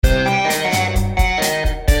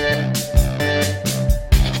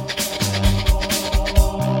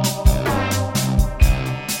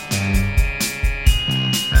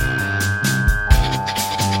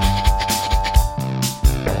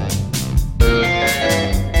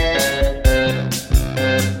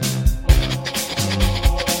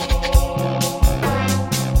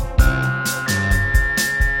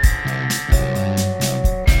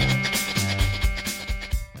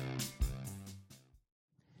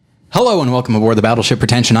Hello and welcome aboard the Battleship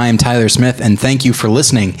Pretension. I am Tyler Smith, and thank you for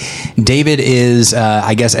listening. David is,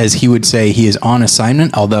 I guess as he would say, he is on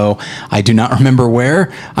assignment, although I do not remember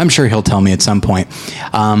where. I'm sure he'll tell me at some point.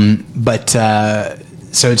 So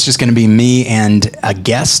it's just going to be me and a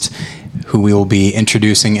guest who we will be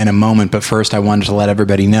introducing in a moment. But first, I wanted to let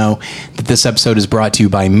everybody know that this episode is brought to you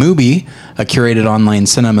by Mubi, a curated online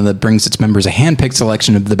cinema that brings its members a hand-picked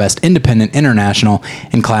selection of the best independent, international,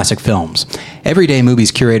 and classic films. Every day,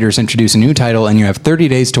 Mubi's curators introduce a new title, and you have 30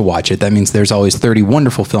 days to watch it. That means there's always 30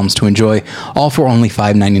 wonderful films to enjoy, all for only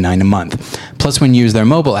 $5.99 a month. Plus, when you use their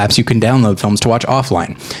mobile apps, you can download films to watch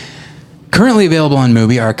offline. Currently available on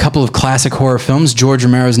Mubi are a couple of classic horror films, George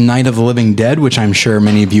Romero's Night of the Living Dead, which I'm sure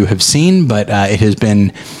many of you have seen, but it has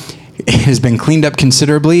been cleaned up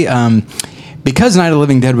considerably. Because Night of the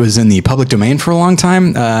Living Dead was in the public domain for a long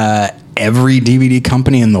time, every DVD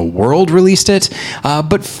company in the world released it,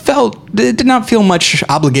 but did not feel much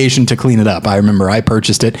obligation to clean it up. I remember I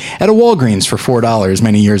purchased it at a Walgreens for $4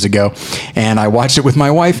 many years ago, and I watched it with my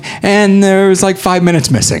wife, and there was like 5 minutes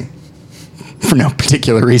missing. For no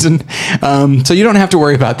particular reason. So you don't have to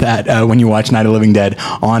worry about that when you watch Night of the Living Dead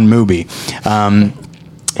on Mubi.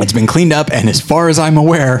 It's been cleaned up, and as far as I'm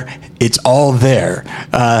aware, it's all there.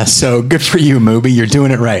 So good for you, Mubi. You're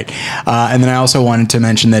doing it right. And then I also wanted to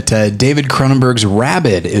mention that David Cronenberg's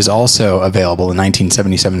Rabid is also available, a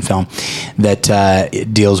 1977 film that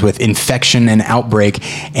deals with infection and outbreak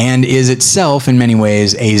and is itself, in many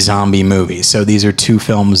ways, a zombie movie. So these are two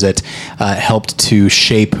films that helped to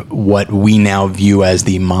shape what we now view as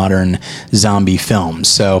the modern zombie films.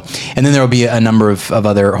 So, and then there will be a number of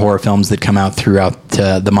other horror films that come out throughout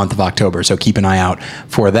the month of October. So keep an eye out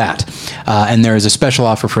for that. And there is a special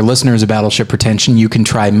offer for listeners of Battleship Pretension. You can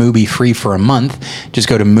try Mubi free for a month. Just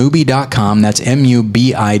go to Mubi.com, that's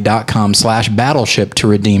MUBI.com/Battleship to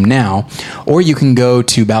redeem now. Or you can go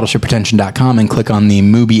to BattleshipPretension.com and click on the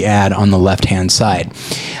Mubi ad on the left-hand side.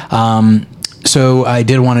 So I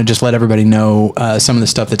did want to just let everybody know some of the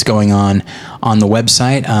stuff that's going on the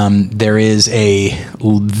website. There is a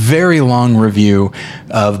very long review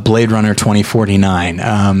of Blade Runner 2049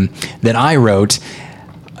 that I wrote.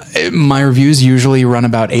 My reviews usually run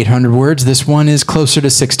about 800 words. This one is closer to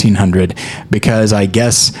 1,600 because I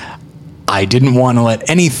guess I didn't want to let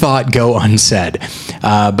any thought go unsaid.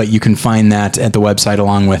 But you can find that at the website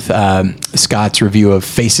along with Scott's review of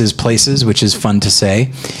Faces Places, which is fun to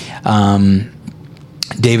say.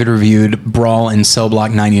 David reviewed Brawl in Cell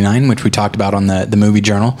Block 99, which we talked about on the Movie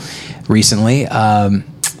Journal recently.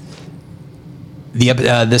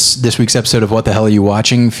 This week's episode of What the Hell Are You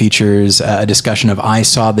Watching features a discussion of I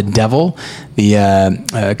Saw the Devil,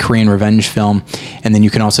 the Korean revenge film, and then you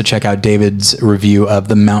can also check out David's review of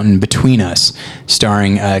The Mountain Between Us,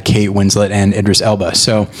 starring Kate Winslet and Idris Elba.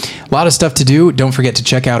 So a lot of stuff to do. Don't forget to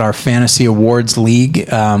check out our Fantasy Awards League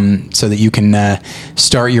so that you can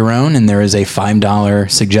start your own, and there is a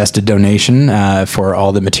 $5 suggested donation for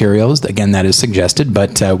all the materials. Again, that is suggested,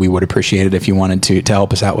 but we would appreciate it if you wanted to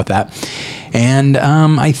help us out with that. And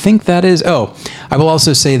I think that is... Oh, I will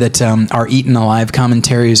also say that our Eaten Alive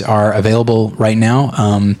commentaries are available right now.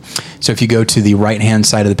 So if you go to the right-hand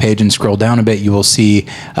side of the page and scroll down a bit, you will see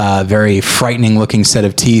a very frightening-looking set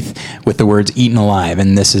of teeth with the words Eaten Alive.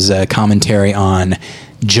 And this is a commentary on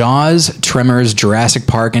Jaws, Tremors, Jurassic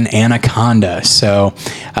Park, and Anaconda. So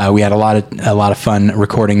we had a lot of fun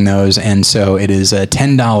recording those, and so it is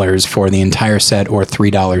 $10 for the entire set or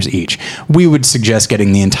 $3 each. We would suggest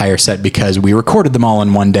getting the entire set because we recorded them all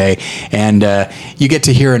in one day, and you get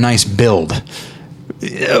to hear a nice build,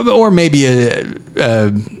 or maybe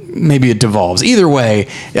it devolves. Either way,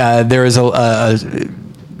 there is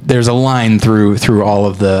there's a line through all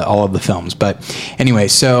of the films. But anyway,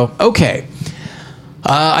 so okay.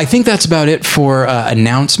 I think that's about it for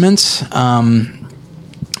announcements.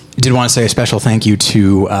 Did want to say a special thank you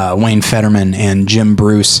to Wayne Fetterman and Jim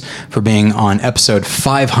Bruce for being on episode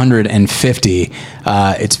 550.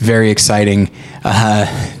 It's very exciting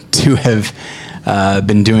to have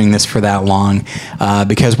been doing this for that long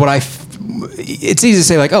because it's easy to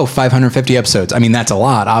say like, 550 episodes. I mean, that's a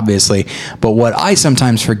lot, obviously. But what I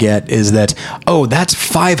sometimes forget is that, that's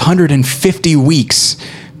 550 weeks.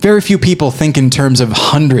 Very few people think in terms of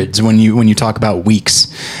hundreds when you talk about weeks.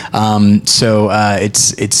 So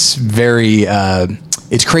it's very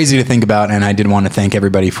it's crazy to think about, and I did want to thank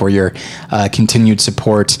everybody for your continued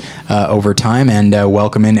support over time and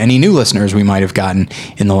welcome in any new listeners we might have gotten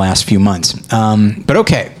in the last few months. But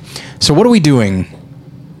okay, so what are we doing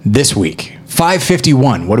this week?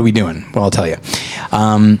 551. What are we doing? Well, I'll tell you.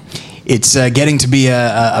 It's getting to be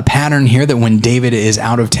a pattern here that when David is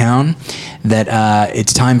out of town, that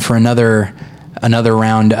it's time for another another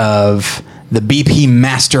round of the BP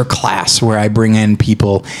Master Class, where I bring in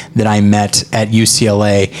people that I met at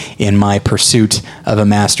UCLA in my pursuit of a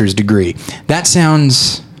master's degree. That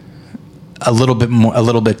sounds a little bit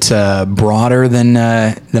broader than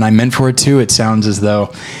I meant for it to. It sounds as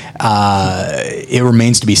though it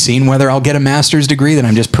remains to be seen whether I'll get a master's degree, that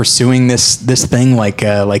I'm just pursuing this thing like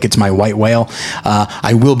it's my white whale.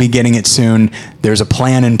 I will be getting it soon. There's a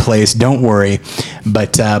plan in place. Don't worry.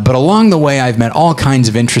 But along the way, I've met all kinds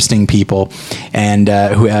of interesting people, and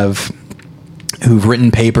who've written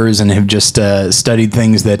papers and have just studied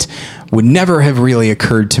things that would never have really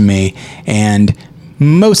occurred to me. And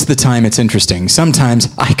most of the time it's interesting.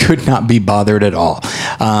 Sometimes I could not be bothered at all.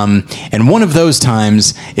 And one of those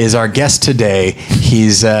times is our guest today.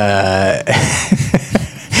 He's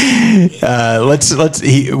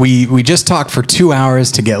we just talked for 2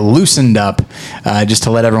 hours to get loosened up, just to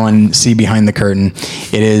let everyone see behind the curtain.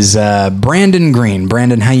 It is Brandon Green.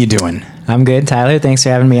 Brandon, how you doing? I'm good, Tyler. Thanks for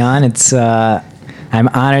having me on. It's I'm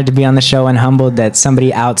honored to be on the show and humbled that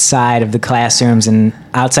somebody outside of the classrooms and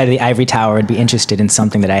outside of the ivory tower would be interested in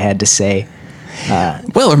something that I had to say.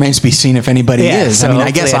 Well, it remains to be seen if anybody is. So I mean,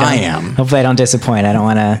 I guess I am. Hopefully I don't disappoint. I don't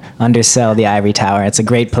want to undersell the ivory tower. It's a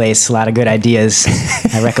great place, a lot of good ideas.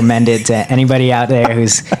 I recommend it to anybody out there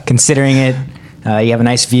who's considering it. You have a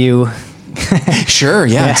nice view. Sure,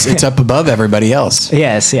 yeah. It's up above everybody else.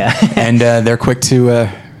 Yes, yeah. And they're quick to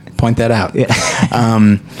point that out. Yeah.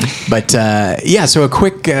 So a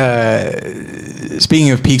quick,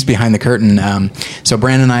 speaking of peeks behind the curtain, so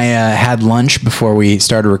Brandon and I had lunch before we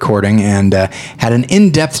started recording, and had an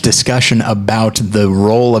in-depth discussion about the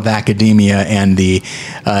role of academia and the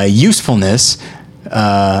usefulness,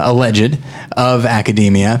 alleged, of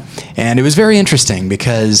academia. And it was very interesting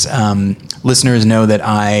because listeners know that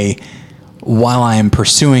while I am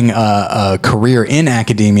pursuing a career in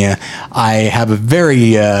academia, I have a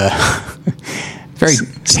very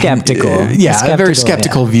skeptical, a very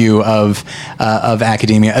skeptical view of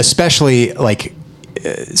academia, especially like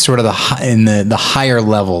sort of in the higher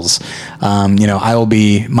levels.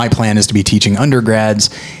 My plan is to be teaching undergrads,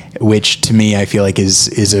 which to me I feel like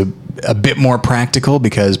is a bit more practical,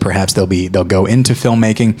 because perhaps they'll go into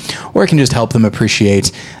filmmaking, or it can just help them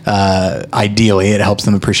appreciate, ideally it helps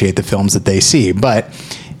them appreciate the films that they see. But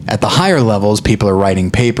at the higher levels, people are writing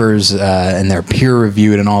papers, and they're peer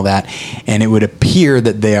reviewed and all that, and it would appear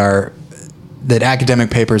that academic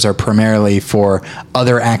papers are primarily for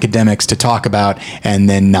other academics to talk about, and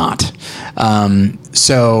then not. I'm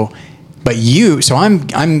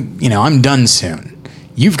done soon.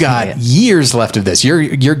 You've got years left of this.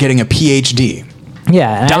 You're getting a PhD.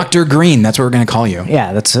 Yeah, Dr. Green, that's what we're going to call you.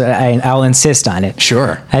 Yeah, I'll insist on it.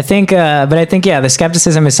 Sure. I think the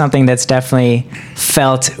skepticism is something that's definitely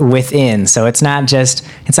felt within. So it's not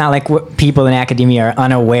like people in academia are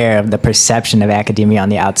unaware of the perception of academia on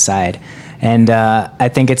the outside. And I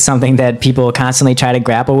think it's something that people constantly try to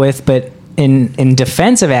grapple with. But in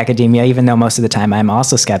defense of academia, even though most of the time I'm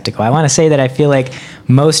also skeptical, I want to say that I feel like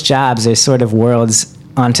most jobs are sort of worlds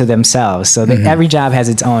onto themselves. So that every job has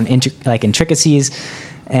its own intricacies,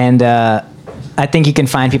 and I think you can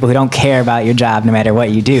find people who don't care about your job no matter what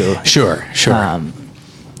you do. Sure.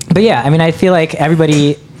 But yeah, I mean, I feel like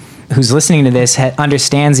everybody who's listening to this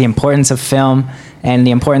understands the importance of film, and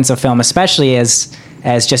the importance of film especially as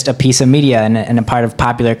just a piece of media and a part of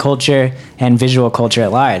popular culture and visual culture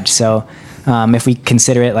at large. So if we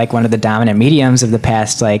consider it like one of the dominant mediums of the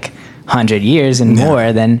past 100 years and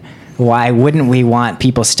more, then why wouldn't we want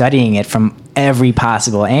people studying it from every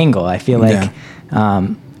possible angle? I feel like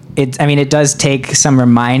it does take some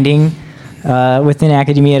reminding within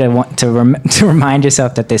academia to remind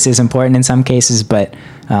yourself that this is important in some cases, but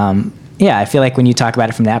I feel like when you talk about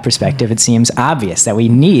it from that perspective, it seems obvious that we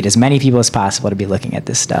need as many people as possible to be looking at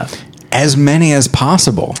this stuff. As many as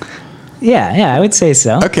possible. Yeah, I would say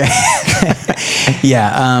so. Okay.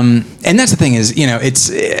 And that's the thing is,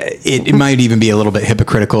 it might even be a little bit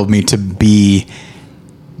hypocritical of me to be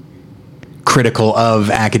critical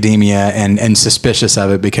of academia and suspicious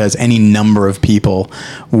of it, because any number of people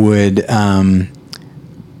would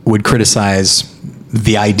criticize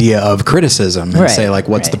the idea of criticism and say,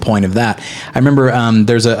 what's the point of that? I remember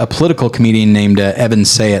there's a political comedian named Evan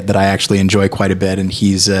Sayet that I actually enjoy quite a bit, and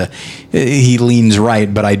he leans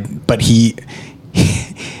right, but he's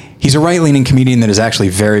a right-leaning comedian that is actually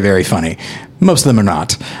very, very funny. Most of them are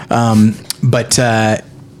not.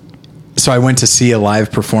 So I went to see a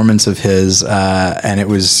live performance of his, and it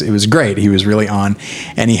was great. He was really on,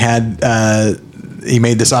 and he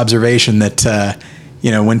made this observation that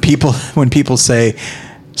when people say,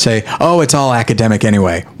 oh, it's all academic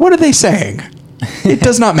anyway, what are they saying? It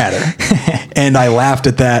does not matter. And I laughed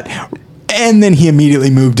at that. And then he immediately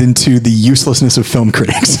moved into the uselessness of film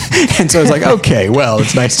critics. And so I was like, okay, well,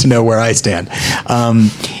 it's nice to know where I stand.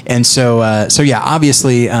 So yeah,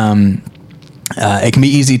 obviously, it can be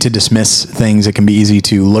easy to dismiss things. It can be easy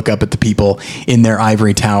to look up at the people in their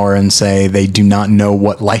ivory tower and say they do not know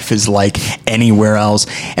what life is like anywhere else.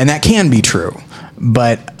 And that can be true.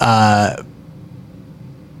 But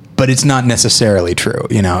it's not necessarily true,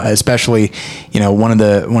 especially, one of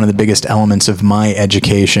the biggest elements of my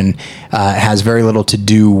education has very little to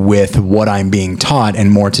do with what I'm being taught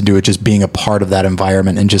and more to do with just being a part of that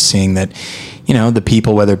environment and just seeing that, the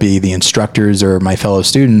people, whether it be the instructors or my fellow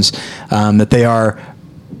students, that they are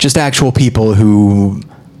just actual people who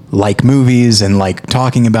like movies and like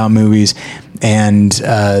talking about movies, and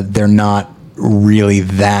they're not really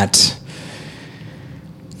that...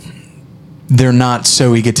 They're not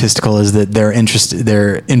so egotistical as that they're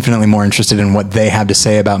infinitely more interested in what they have to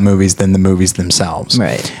say about movies than the movies themselves.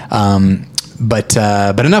 Right. But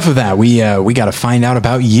enough of that. We got to find out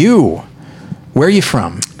about you. Where are you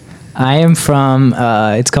from? I am from,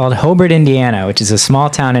 it's called Hobart, Indiana, which is a small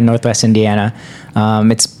town in Northwest Indiana.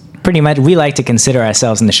 It's pretty much, we like to consider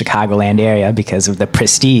ourselves in the Chicagoland area because of the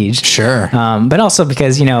prestige. Sure. But also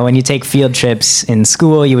because, when you take field trips in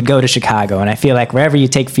school, you would go to Chicago. And I feel like wherever you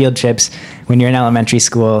take field trips when you're in elementary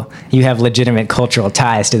school, you have legitimate cultural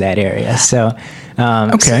ties to that area. So,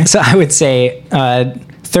 okay. So I would say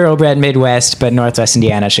thoroughbred Midwest, but Northwest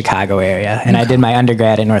Indiana, Chicago area. And I did my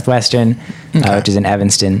undergrad at Northwestern, which is in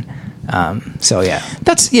Evanston. So,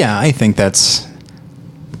 yeah. I think that's...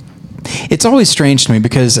 It's always strange to me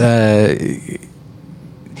because, and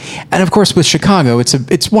of course with Chicago,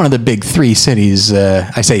 it's one of the big three cities.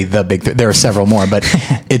 I say the big, there are several more, but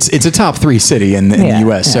it's a top three city in the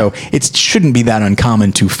U.S. Yeah. So it shouldn't be that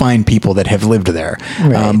uncommon to find people that have lived there.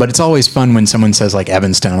 Right. But it's always fun when someone says like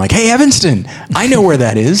Evanston. I'm like, hey, Evanston, I know where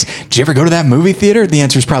that is. Did you ever go to that movie theater? The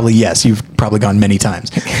answer is probably yes. You've probably gone many times.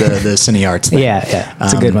 The Cine Arts thing. Yeah,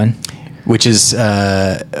 it's a good one. Which is,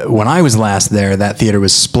 when I was last there, that theater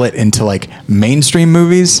was split into like mainstream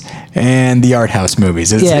movies and the art house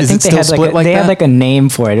movies. Is it still split like that? They had like a name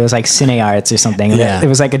for it. It was like Cine Arts or something. Yeah. It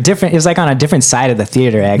was like it was like on a different side of the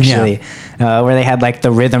theater actually, where they had like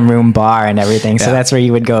the rhythm room bar and everything. So that's where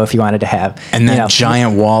you would go if you wanted to have. And that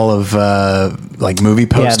giant wall of like movie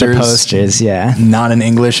posters. Yeah, the posters, Not in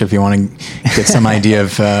English if you want to get some idea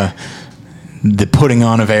of... the putting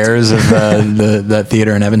on of airs of the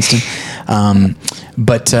theater in Evanston.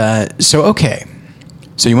 Okay.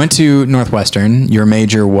 So you went to Northwestern. Your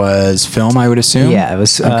major was film, I would assume? Yeah, it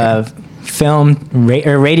was film,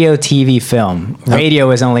 radio, TV, film. Radio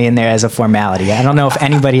was only in there as a formality. I don't know if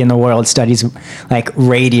anybody in the world studies like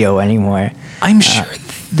radio anymore. I'm sure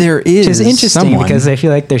there is. Which is interesting because I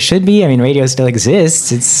feel like there should be. I mean, radio still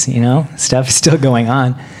exists. It's, stuff is still going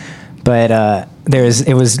on. But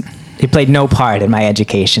it played no part in my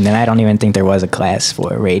education, and I don't even think there was a class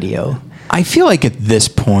for radio. I feel like at this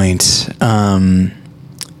point,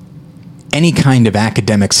 any kind of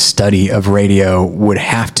academic study of radio would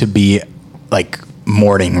have to be like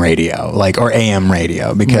morning radio, or AM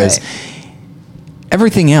radio, because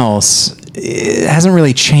everything else hasn't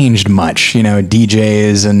really changed much.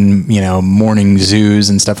 DJs and morning zoos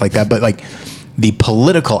and stuff like that, but like the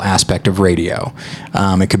political aspect of radio.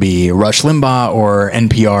 It could be Rush Limbaugh or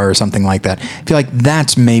NPR or something like that. I feel like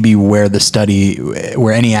that's maybe where any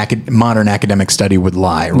modern academic study would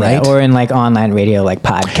lie, right? Yeah, or in like online radio, like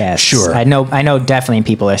podcasts. Sure. I know definitely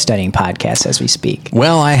people are studying podcasts as we speak.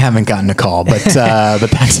 Well, I haven't gotten a call, but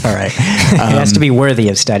that's all right. It has to be worthy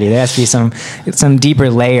of study. There has to be some deeper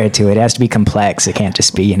layer to it. It has to be complex. It can't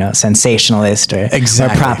just be, sensationalist or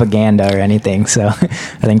propaganda or anything. So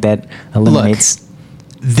I think that eliminates...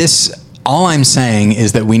 All I'm saying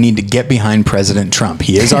is that we need to get behind President Trump.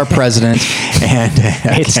 He is our president, and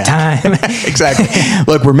it's time. Exactly.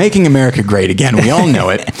 Look, we're making America great again. We all know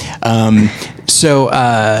it. So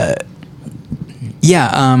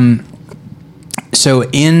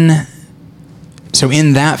in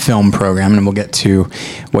that film program, and we'll get to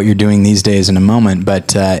what you're doing these days in a moment,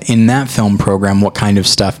 but in that film program, what kind of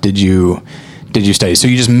stuff did you study? So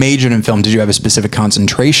you just majored in film. Did you have a specific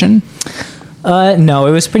concentration? No,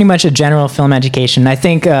 it was pretty much a general film education. I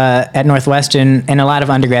think at Northwestern and a lot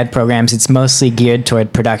of undergrad programs, it's mostly geared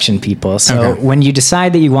toward production people. So when you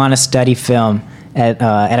decide that you want to study film at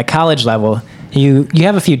a college level, you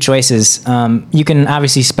have a few choices. You can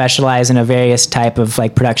obviously specialize in a various type of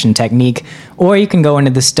like production technique, or you can go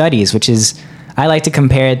into the studies, which is I like to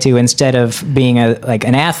compare it to, instead of being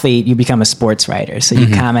an athlete, you become a sports writer. So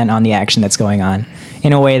you comment on the action that's going on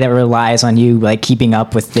in a way that relies on you like keeping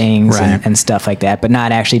up with things and stuff like that, but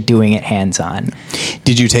not actually doing it hands-on.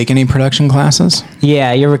 Did you take any production classes?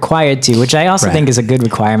 Yeah, you're required to, which I also think is a good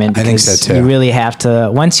requirement, because I think so too. You really have to,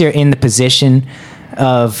 once you're in the position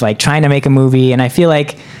of like trying to make a movie, and I feel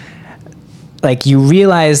like you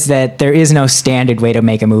realize that there is no standard way to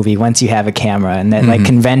make a movie once you have a camera, and that like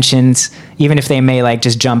conventions, even if they may like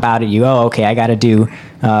just jump out at you, oh, okay, I got to do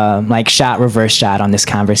like reverse shot on this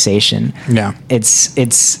conversation. Yeah.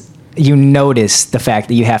 It's you notice the fact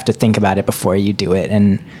that you have to think about it before you do it,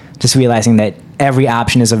 and just realizing that every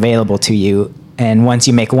option is available to you. And once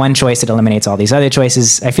you make one choice, it eliminates all these other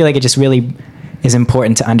choices. I feel like it just really is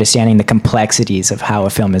important to understanding the complexities of how a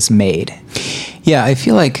film is made. Yeah, I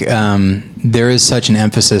feel like there is such an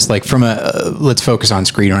emphasis, like from let's focus on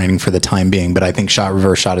screenwriting for the time being, but I think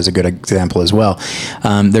reverse shot is a good example as well.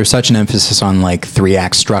 There's such an emphasis on like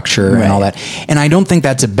 3-act structure and all that. And I don't think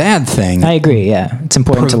that's a bad thing. I agree, yeah. It's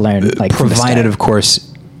important to learn. Like, provided, of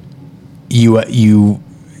course, you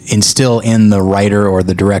instill in the writer or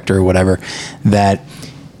the director or whatever that,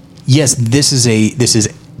 yes, this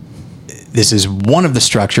is one of the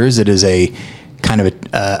structures. It is a kind of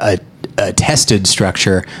a tested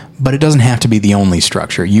structure, but it doesn't have to be the only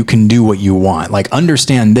structure. You can do what you want. Like,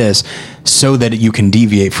 understand this so that you can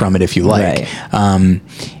deviate from it if you like. Right.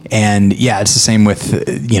 And yeah, it's the same with,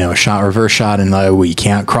 a reverse shot, and we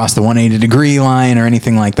can't cross the 180 degree line or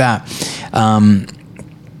anything like that.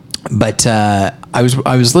 But I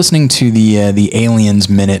was listening to the Aliens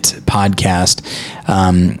Minute podcast,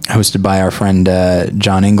 hosted by our friend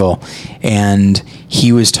John Ingle, and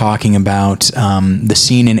he was talking about the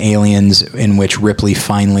scene in Aliens in which Ripley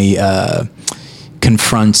finally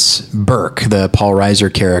confronts Burke, the Paul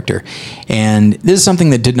Reiser character. And this is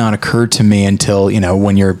something that did not occur to me until,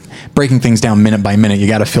 when you're breaking things down minute by minute, you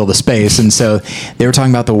got to fill the space. And so they were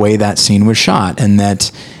talking about the way that scene was shot, and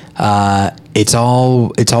that it's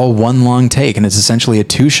all one long take, and it's essentially a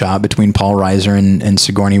 2-shot between Paul Reiser and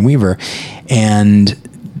Sigourney Weaver, and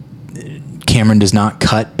Cameron does not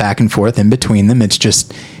cut back and forth in between them. It's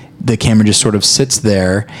just the camera just sort of sits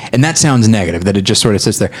there, and that sounds negative, that it just sort of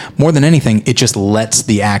sits there. More than anything, it just lets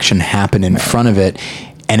the action happen in front of it,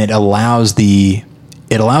 and it allows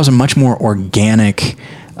a much more organic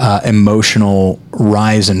emotional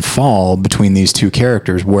rise and fall between these two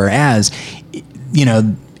characters, whereas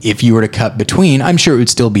if you were to cut between, I'm sure it would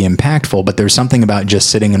still be impactful, but there's something about just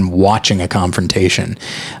sitting and watching a confrontation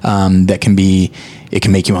that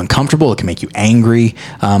can make you uncomfortable, it can make you angry,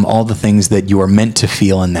 all the things that you are meant to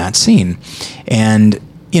feel in that scene. And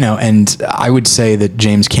I would say that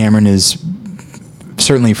James Cameron is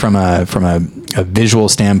certainly from a visual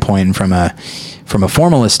standpoint and from a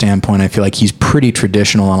formalist standpoint, I feel like he's pretty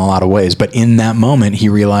traditional in a lot of ways. But in that moment, he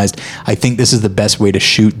realized, I think this is the best way to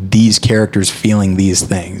shoot these characters feeling these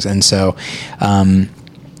things. And so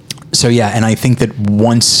yeah, and I think that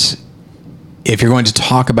if you're going to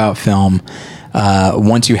talk about film,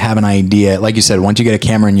 once you have an idea, like you said, once you get a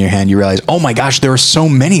camera in your hand, you realize, oh my gosh, there are so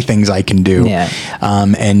many things I can do. Yeah.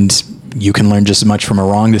 And you can learn just as much from a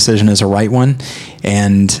wrong decision as a right one.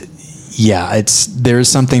 And yeah, there's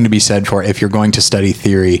something to be said for, if you're going to study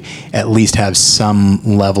theory, at least have some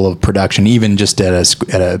level of production, even just at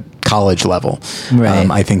a college level.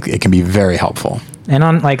 Right. I think it can be very helpful. And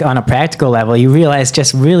on a practical level, you realize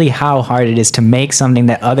just really how hard it is to make something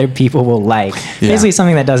that other people will like. Yeah. Basically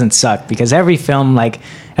something that doesn't suck, because every film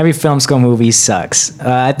school movie sucks.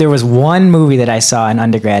 There was one movie that I saw in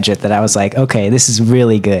undergraduate that I was like, okay, this is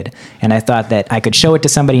really good. And I thought that I could show it to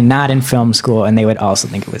somebody not in film school and they would also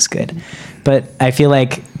think it was good. But I feel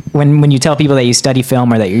like when you tell people that you study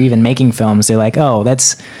film or that you're even making films, they're like, oh, that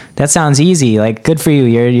sounds easy. Like, good for you.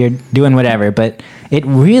 You're doing whatever. But it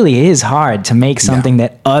really is hard to make something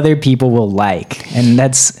that other people will like. And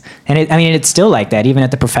it's still like that, even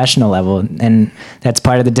at the professional level. And that's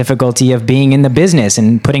part of the difficulty of being in the business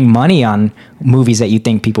and putting money on movies that you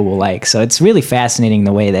think people will like. So it's really fascinating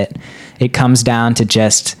the way that it comes down to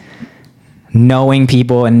just knowing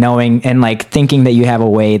people and thinking that you have a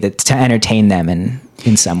way to entertain them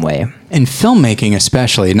in some way. And filmmaking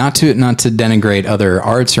especially, not to denigrate other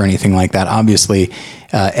arts or anything like that. Obviously,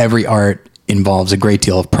 every art involves a great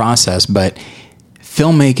deal of process, but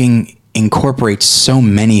filmmaking incorporates so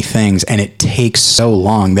many things and it takes so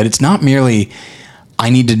long that it's not merely, I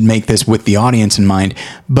need to make this with the audience in mind,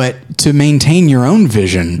 but to maintain your own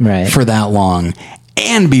vision for that long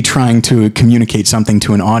and be trying to communicate something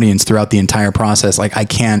to an audience throughout the entire process. Like, I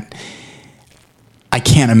can't I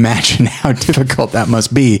can't imagine how difficult that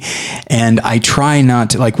must be. And I try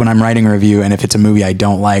not to, like when I'm writing a review and if it's a movie I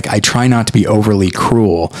don't like, I try not to be overly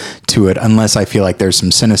cruel to it unless I feel like there's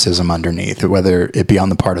some cynicism underneath, whether it be on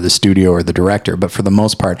the part of the studio or the director. But for the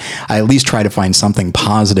most part, I at least try to find something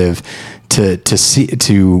positive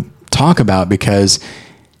to talk about, because,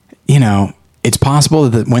 you know, it's possible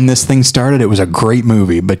that when this thing started, it was a great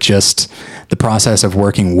movie, but just the process of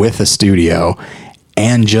working with a studio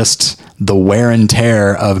and just the wear and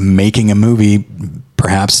tear of making a movie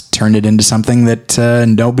perhaps turned it into something that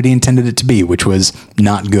nobody intended it to be, which was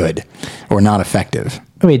not good or not effective.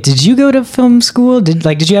 Wait, did you go to film school?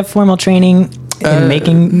 Did you have formal training in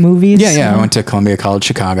making movies? Yeah. I went to Columbia College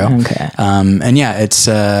Chicago. Okay. And yeah,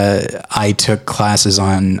 I took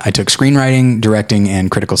screenwriting, directing,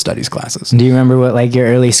 and critical studies classes. Do you remember what like your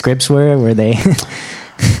early scripts were? Were they?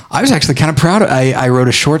 I was actually kind of proud. I wrote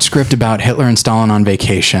a short script about Hitler and Stalin on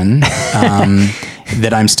vacation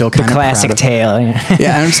that I'm still kind of proud of. Classic tale.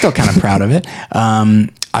 Yeah, I'm still kind of proud of it.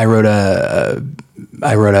 I wrote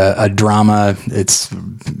a drama. It's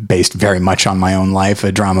based very much on my own life,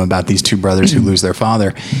 a drama about these two brothers who lose their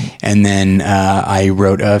father. And then I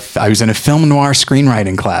was in a film noir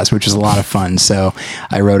screenwriting class, which was a lot of fun. So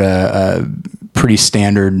I wrote a pretty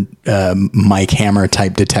standard Mike Hammer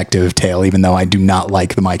type detective tale, even though I do not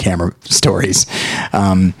like the Mike Hammer stories.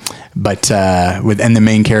 And the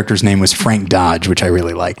main character's name was Frank Dodge, which I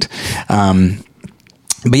really liked.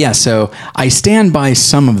 But yeah, so I stand by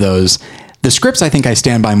some of those. The scripts, I think I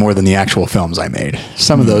stand by more than the actual films I made.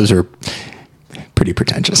 Some of those are pretty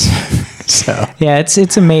pretentious. So yeah,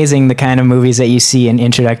 it's amazing the kind of movies that you see in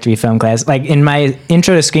introductory film class. Like in my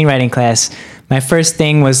intro to screenwriting class, my first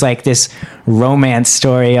thing was like this romance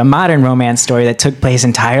story, a modern romance story that took place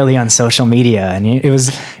entirely on social media, and it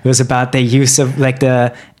was about the use of like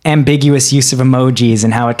the ambiguous use of emojis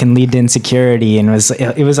and how it can lead to insecurity, and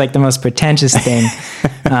it was like the most pretentious thing.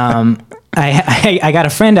 I got a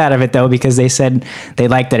friend out of it though, because they said they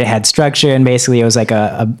liked that it had structure, and basically it was like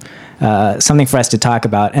a something for us to talk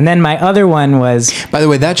about. And then my other one was... By the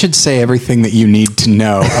way, that should say everything that you need to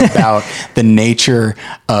know about the nature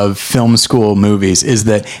of film school movies, is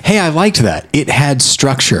that, hey, I liked that. It had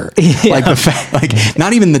structure. Yeah. Like the fact, like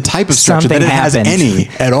not even the type of structure, something that it happened. has any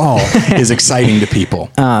at all is exciting to people.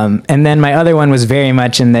 And then my other one was very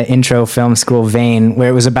much in the intro film school vein, where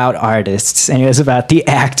it was about artists, and it was about the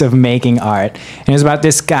act of making art. And it was about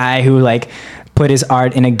this guy who like put his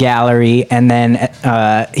art in a gallery, and then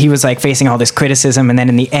he was like facing all this criticism, and then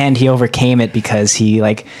in the end he overcame it because he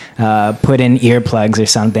like put in earplugs or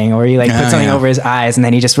something, or he like put something over his eyes, and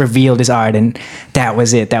then he just revealed his art, and that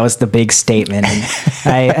was it. That was the big statement. And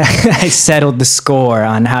I settled the score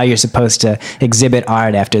on how you're supposed to exhibit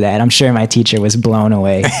art after that. I'm sure my teacher was blown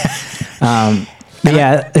away.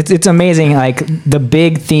 Yeah, it's amazing. Like the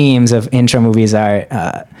big themes of intro movies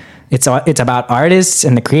are it's about artists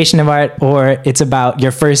and the creation of art, or it's about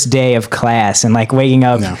your first day of class and like waking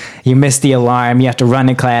up, you missed the alarm, you have to run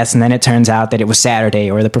to class, and then it turns out that it was Saturday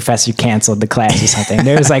or the professor canceled the class or something.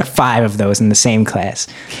 There's like 5 of those in the same class.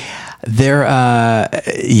 I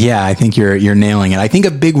think you're nailing it. I think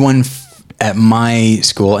a big one at my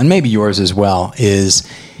school, and maybe yours as well, is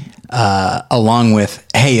along with,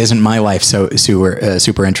 hey, isn't my life so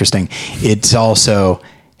super interesting? It's also,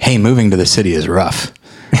 hey, moving to the city is rough.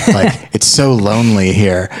 Like, it's so lonely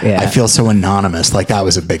here. Yeah. I feel so anonymous. Like, that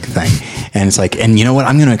was a big thing. And it's like, and you know what?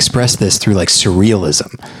 I'm going to express this through like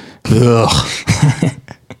surrealism. Ugh.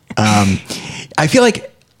 I feel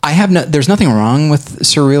like there's nothing wrong with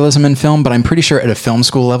surrealism in film, but I'm pretty sure at a film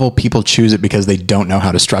school level, people choose it because they don't know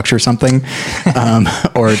how to structure something,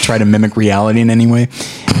 or try to mimic reality in any way.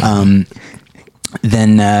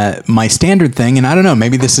 Then my standard thing, and I don't know,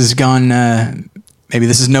 maybe this has gone... maybe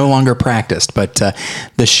this is no longer practiced, but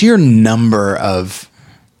the sheer number of...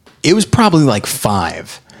 It was probably like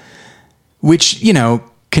 5, which, you know,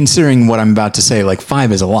 considering what I'm about to say, like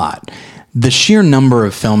 5 is a lot. The sheer number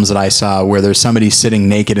of films that I saw where there's somebody sitting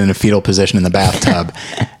naked in a fetal position in the bathtub.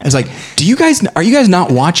 I was like, are you guys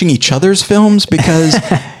not watching each other's films? Because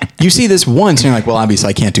you see this once and you're like, well, obviously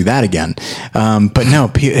I can't do that again. But no,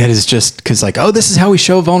 it is just because like, oh, this is how we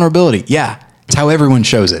show vulnerability. Yeah. It's how everyone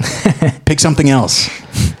shows it. Pick something else.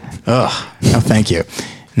 Ugh, no thank you.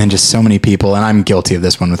 And then just so many people, and I'm guilty of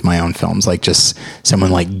this one with my own films, like just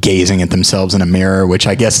someone like gazing at themselves in a mirror, which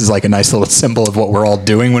I guess is like a nice little symbol of what we're all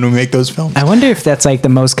doing when we make those films. I wonder if that's like the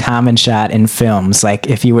most common shot in films. Like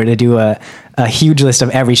if you were to do a huge list of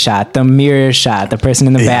every shot, the mirror shot, the person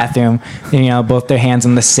in the bathroom, you know, both their hands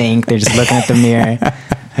on the sink, they're just looking at the mirror.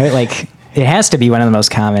 Like it has to be one of the most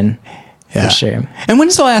common. Yeah. for sure. And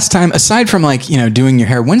when's the last time, aside from like, doing your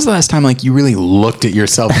hair, when's the last time like you really looked at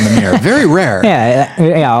yourself in the mirror? Very rare. Yeah,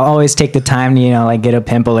 I'll always take the time to, like get a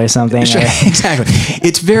pimple or something. Sure, exactly.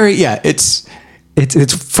 It's very, it's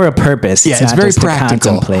for a purpose. Yeah, it's not very just to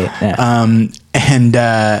practical. contemplate.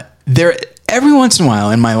 Yeah. There, every once in a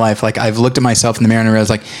while in my life, like I've looked at myself in the mirror and I realized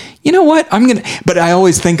like, you know what, but I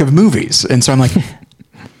always think of movies. And so I'm like,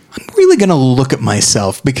 I'm really going to look at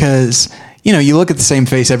myself because, you look at the same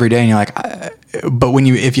face every day and you're like, but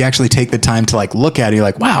if you actually take the time to like look at it, you're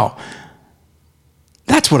like, wow,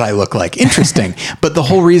 that's what I look like. Interesting. But the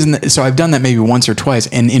whole reason so I've done that maybe once or twice,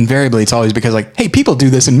 and invariably it's always because like, hey, people do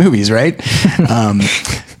this in movies, right?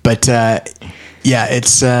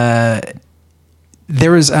 It's,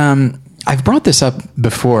 there was, I've brought this up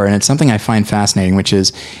before, and it's something I find fascinating, which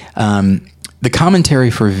is the commentary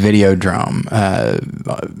for Videodrome,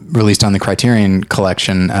 released on the Criterion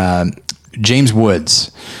Collection. James Woods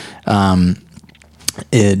does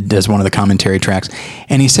one of the commentary tracks,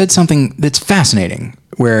 and he said something that's fascinating,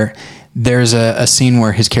 where there's a scene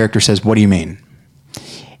where his character says, "What do you mean?"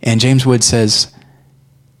 And James Woods says,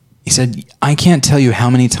 he said, "I can't tell you how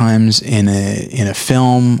many times in a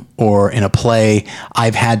film or in a play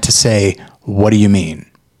I've had to say, 'What do you mean?'"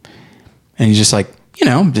 And he's just like,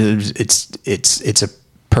 it's a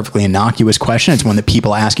perfectly innocuous question. It's one that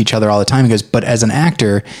people ask each other all the time. He goes, but as an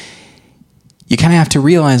actor, you kind of have to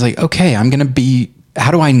realize like, okay,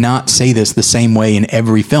 how do I not say this the same way in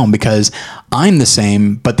every film? Because I'm the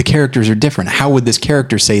same, but the characters are different. How would this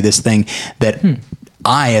character say this thing that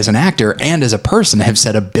I, as an actor and as a person, have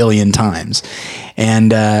said 1 billion times?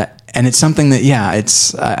 And it's something that,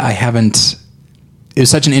 it was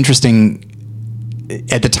such an interesting,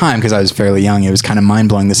 at the time, because I was fairly young, it was kind of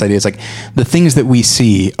mind-blowing, this idea. It's like the things that we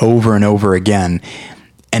see over and over again,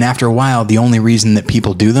 and after a while, the only reason that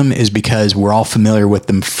people do them is because we're all familiar with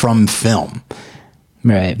them from film.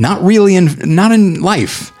 Right. Not really not in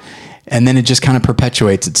life. And then it just kind of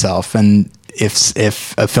perpetuates itself. And if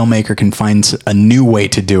a filmmaker can find a new way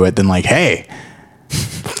to do it, then like, hey,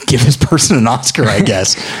 give this person an Oscar, I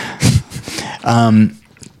guess.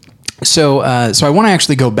 So I want to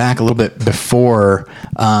actually go back a little bit before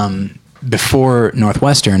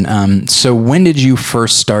Northwestern. So when did you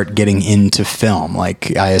first start getting into film?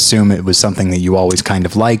 Like, I assume it was something that you always kind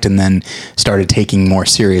of liked and then started taking more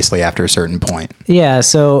seriously after a certain point. Yeah.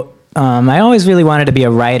 So I always really wanted to be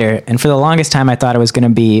a writer. And for the longest time, I thought I was going to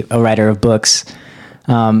be a writer of books.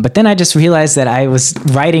 But then I just realized that I was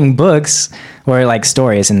writing books or like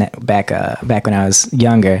stories back when I was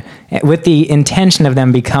younger with the intention of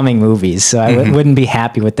them becoming movies. So I wouldn't be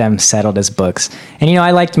happy with them settled as books. And,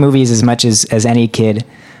 I liked movies as much as any kid.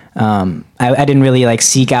 I didn't really like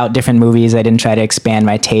seek out different movies. I didn't try to expand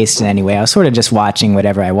my taste in any way. I was sort of just watching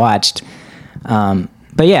whatever I watched.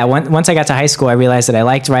 But yeah, once I got to high school, I realized that I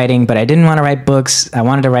liked writing, but I didn't want to write books. I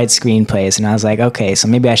wanted to write screenplays. And I was like, okay, so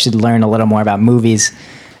maybe I should learn a little more about movies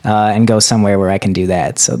and go somewhere where I can do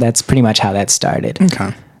that. So that's pretty much how that started.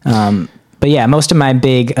 Okay. But yeah, most of my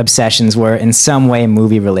big obsessions were in some way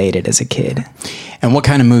movie related as a kid. And what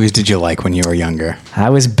kind of movies did you like when you were younger? I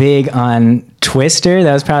was big on Twister.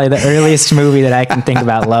 That was probably the earliest movie that I can think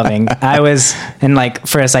about loving. And like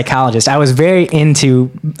for a psychologist, I was very into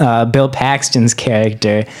Bill Paxton's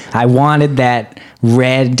character. I wanted that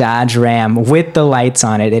red Dodge Ram with the lights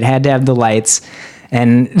on it. It had to have the lights.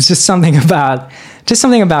 And it's just something about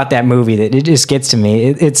that movie that it just gets to me.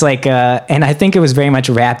 It's like, and I think it was very much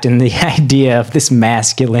wrapped in the idea of this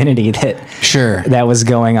masculinity that was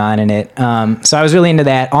going on in it. So I was really into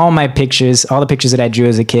that. All the pictures that I drew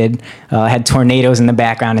as a kid had tornadoes in the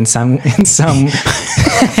background in some in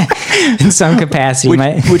some capacity.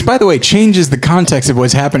 Which, by the way, changes the context of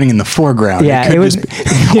what's happening in the foreground. Yeah, it was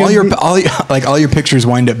all your pictures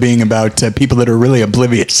wind up being about people that are really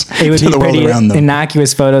oblivious to the world around them.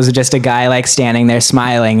 Innocuous photos of just a guy like standing there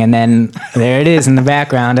smiling, and then there it is in the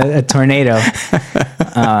background, a tornado.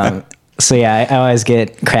 So yeah, I always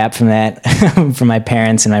get crap from that from my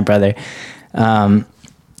parents and my brother. And,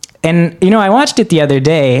 I watched it the other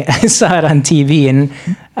day. I saw it on TV, and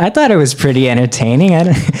I thought it was pretty entertaining.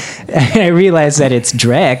 I realized that it's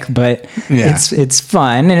Drek, but it's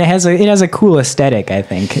fun, and it has a cool aesthetic, I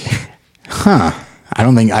think. Huh. I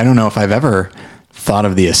don't know if I've ever thought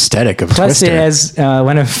of the aesthetic of Plus, Twister. It has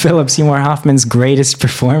one of Philip Seymour Hoffman's greatest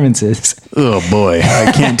performances. Oh, boy.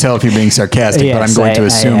 I can't tell if you're being sarcastic, yes, but I'm going to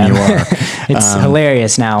assume you are. It's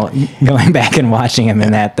hilarious now, going back and watching him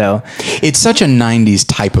in that, though. It's such a 90s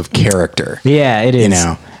type of character. Yeah, it is.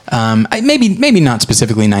 Maybe not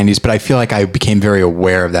specifically 90s, but I feel like I became very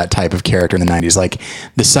aware of that type of character in the 90s. Like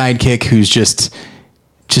the sidekick who's just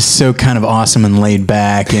just so kind of awesome and laid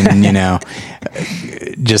back, and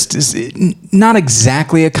just not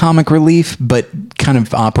exactly a comic relief, but kind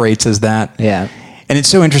of operates as that. Yeah. And it's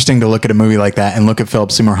so interesting to look at a movie like that and look at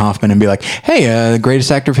Philip Seymour Hoffman and be like, hey, the greatest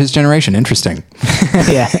actor of his generation. Interesting.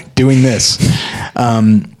 Yeah. Doing this.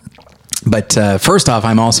 But first off,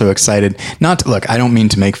 I'm also excited. Look, I don't mean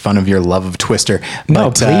to make fun of your love of Twister. No,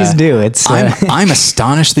 but, please do. It's I'm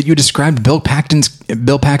astonished that you described Bill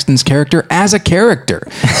Paxton's character as a character.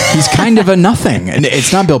 He's kind of a nothing, and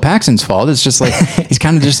it's not Bill Paxton's fault. It's just like he's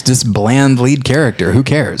kind of just this bland lead character. Who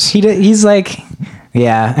cares? He's like.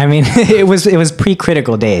 Yeah, I mean, it was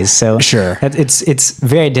pre-critical days, so sure, it's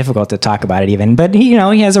very difficult to talk about it even. But he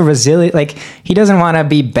has a resilient, like he doesn't want to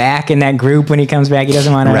be back in that group when he comes back. He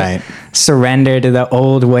doesn't want to surrender to the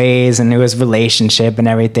old ways and to his relationship and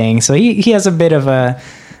everything. So he has a bit of a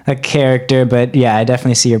character, but yeah, I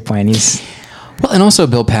definitely see your point. Well, and also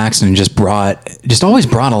Bill Paxton just always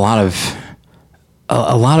brought a lot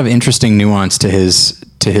of interesting nuance to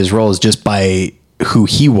his roles just by who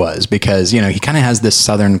he was, because he kind of has this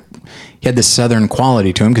southern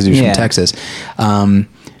quality to him because he was from Texas,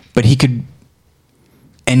 but he could,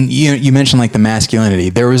 and you mentioned like the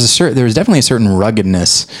masculinity. There was definitely a certain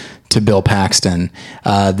ruggedness to Bill Paxton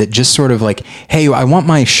that just sort of like, hey, I want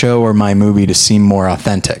my show or my movie to seem more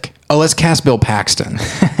authentic. Oh, let's cast Bill Paxton,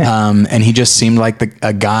 and he just seemed like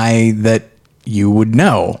a guy that you would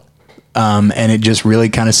know, and it just really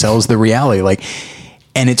kind of sells the reality, like.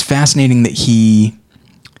 And it's fascinating that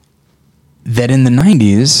in the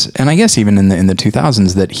 90s, and I guess even in the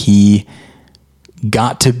 2000s, that he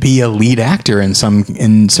got to be a lead actor in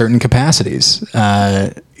certain capacities.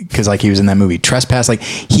 Because like he was in that movie Trespass, like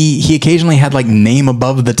he occasionally had like name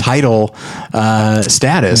above the title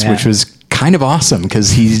status, which was kind of awesome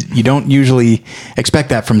because you don't usually expect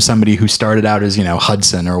that from somebody who started out as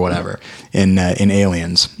Hudson or whatever in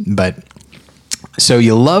Aliens, but. So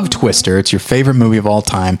you love Twister. It's your favorite movie of all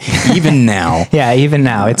time, even now. Yeah, even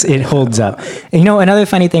now. It holds up. Another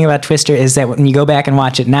funny thing about Twister is that when you go back and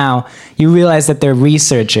watch it now, you realize that they're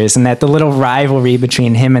researchers and that the little rivalry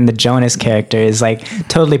between him and the Jonas character is like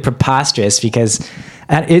totally preposterous because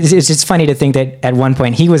it's just funny to think that at one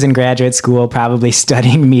point he was in graduate school probably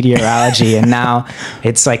studying meteorology and now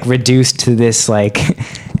it's like reduced to this like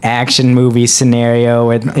action movie scenario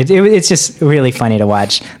where it's just really funny to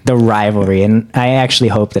watch the rivalry, and I actually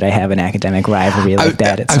hope that I have an academic rivalry like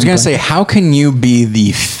that. I was going to say, how can you be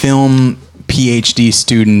the film PhD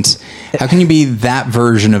student? How can you be that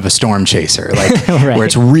version of a storm chaser, like where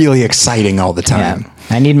it's really exciting all the time? Yeah.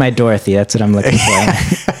 I need my Dorothy. That's what I'm looking for.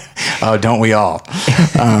 Oh, don't we all?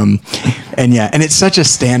 And it's such a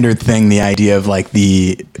standard thing. The idea of like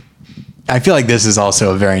I feel like this is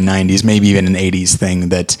also a very 90s, maybe even an 80s thing,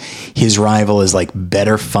 that his rival is like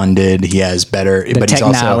better funded. He has better but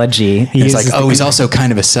technology. He's like, he's also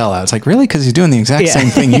kind of a sellout. It's like, really? Because he's doing the exact same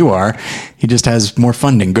thing you are. He just has more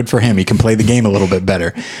funding. Good for him. He can play the game a little bit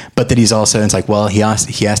better. But that he's also, it's like, well, he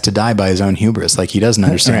has to die by his own hubris. Like he doesn't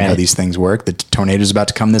understand how these things work. The tornado's about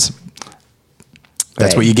to come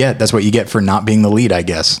That's what you get. That's what you get for not being the lead, I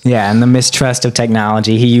guess. Yeah, and the mistrust of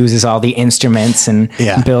technology. He uses all the instruments, and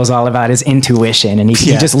Bill's all about his intuition, and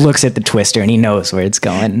he just looks at the Twister and he knows where it's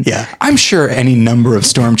going. Yeah, I'm sure any number of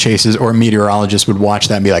storm chasers or meteorologists would watch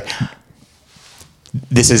that and be like,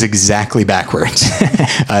 this is exactly backwards.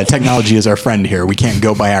 Technology is our friend here. We can't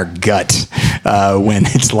go by our gut when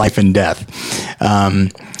it's life and death.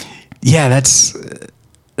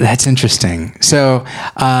 That's interesting. So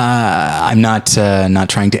I'm not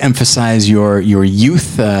trying to emphasize your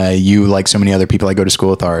youth. You, like so many other people I go to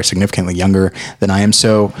school with, are significantly younger than I am.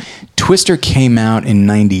 So Twister came out in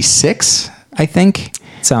 96, I think.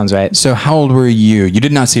 Sounds right. So how old were you? You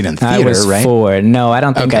did not see it in theater, right? I was 4. No, I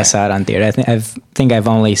don't think I saw it on theater. I think I've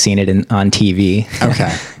only seen it on TV. Okay.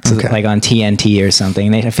 So like on TNT or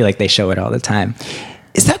something. I feel like they show it all the time.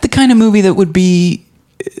 Is that the kind of movie that would be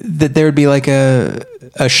that there would be like a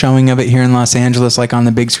showing of it here in Los Angeles, like on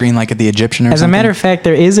the big screen, like at the Egyptian or something? As a matter of fact,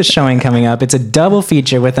 there is a showing coming up. It's a double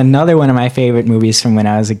feature with another one of my favorite movies from when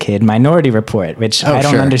I was a kid, Minority Report, which I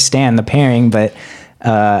don't understand the pairing, but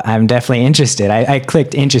I'm definitely interested. I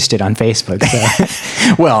clicked interested on Facebook.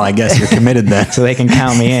 So. Well, I guess you're committed then. So they can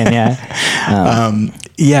count me in,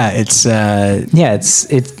 it's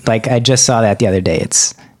like I just saw that the other day.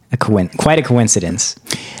 It's quite a coincidence.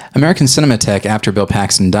 American Cinematheque, after Bill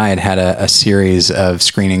Paxton died, had a series of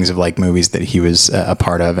screenings of like movies that he was a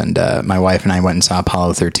part of, and my wife and I went and saw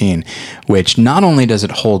Apollo 13, which not only does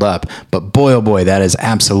it hold up, but boy oh boy, that is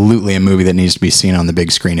absolutely a movie that needs to be seen on the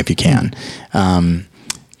big screen if you can.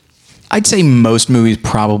 I'd say most movies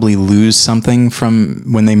probably lose something from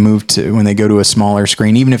when they go to a smaller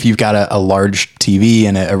screen. Even if you've got a large TV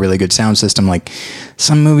and a really good sound system, like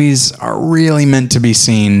some movies are really meant to be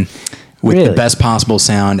seen with the best possible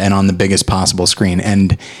sound and on the biggest possible screen.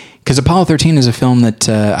 And because Apollo 13 is a film that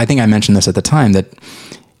I think I mentioned this at the time, that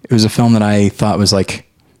it was a film that I thought was like,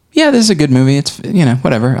 yeah, this is a good movie. It's,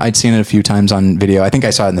 whatever. I'd seen it a few times on video. I think I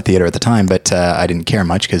saw it in the theater at the time, but I didn't care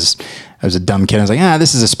much because I was a dumb kid. I was like,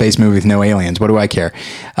 this is a space movie with no aliens. What do I care?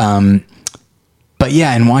 But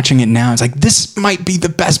yeah, and watching it now, it's like, this might be the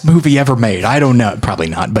best movie ever made. I don't know. Probably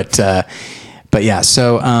not. But yeah,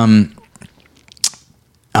 so, all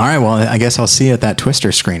right, well, I guess I'll see you at that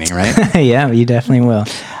Twister screening, right? Yeah, you definitely will.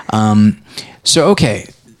 Okay.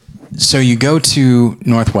 So you go to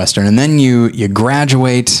Northwestern and then you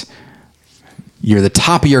graduate. You're the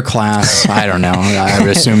top of your class. I don't know. I would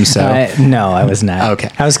assume so. No, I was not. Okay.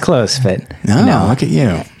 I was close, but no. Look at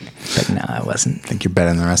you. But no, I wasn't. I think you're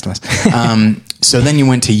better than the rest of us. So then you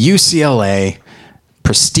went to UCLA,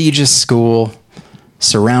 prestigious school,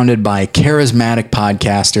 surrounded by charismatic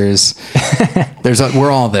podcasters. We're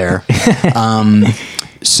all there.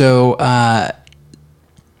 So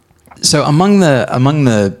among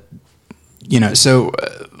the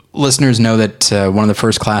listeners know that one of the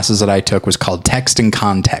first classes that I took was called Text and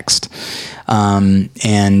Context.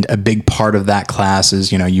 And a big part of that class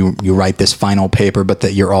is, you write this final paper, but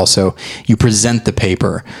that you present the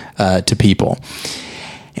paper to people.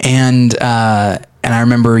 And I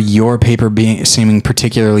remember your paper seeming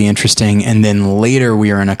particularly interesting. And then later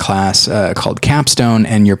we were in a class called Capstone,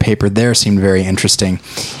 and your paper there seemed very interesting.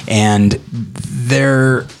 And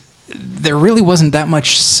there really wasn't that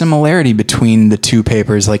much similarity between the two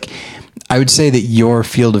papers. Like, I would say that your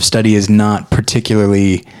field of study is not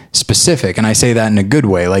particularly specific, and I say that in a good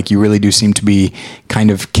way. Like, you really do seem to be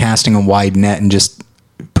kind of casting a wide net and just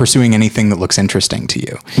pursuing anything that looks interesting to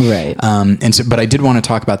you. Right. But I did want to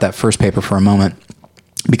talk about that first paper for a moment,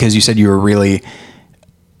 because you said you were really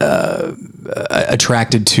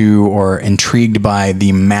attracted to or intrigued by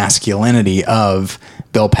the masculinity of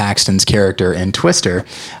Bill Paxton's character in Twister.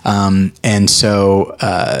 And so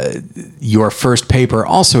your first paper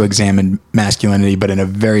also examined masculinity, but in a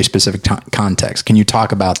very specific context. Can you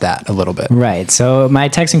talk about that a little bit? Right. So my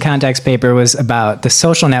Text and Context paper was about The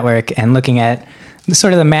Social Network and looking at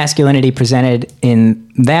sort of the masculinity presented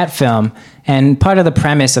in that film. And part of the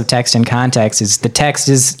premise of Text and Context is the text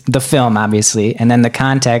is the film, obviously, and then the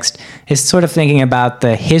context is sort of thinking about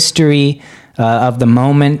the history of the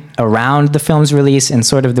moment around the film's release and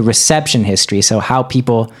sort of the reception history, so how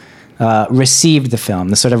people received the film,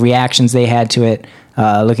 the sort of reactions they had to it,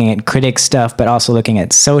 looking at critic stuff, but also looking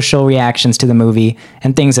at social reactions to the movie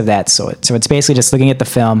and things of that sort. So it's basically just looking at the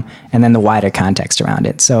film and then the wider context around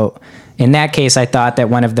it. So in that case, I thought that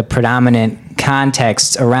one of the predominant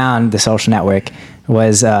contexts around The Social Network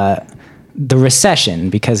was the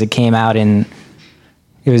recession, because it came out it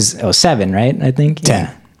was 2007, right? I think? 10.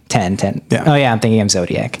 Yeah. 10. Yeah. Oh, yeah, I'm thinking of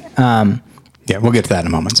Zodiac. Yeah, we'll get to that in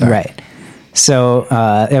a moment. Sorry. Right. So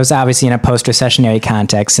it was obviously in a post-recessionary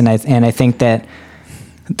context, and I think that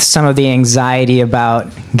some of the anxiety about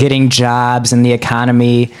getting jobs and the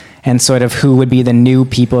economy and sort of who would be the new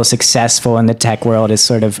people successful in the tech world is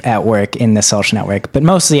sort of at work in The Social Network. But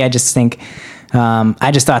mostly I just think,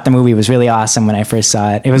 I just thought the movie was really awesome when I first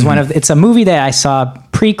saw it. It was it's a movie that I saw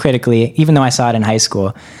pre-critically, even though I saw it in high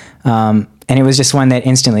school. And it was just one that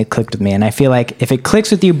instantly clicked with me. And I feel like if it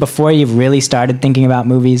clicks with you before you've really started thinking about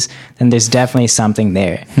movies, then there's definitely something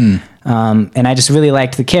there. And I just really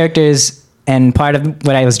liked the characters. And part of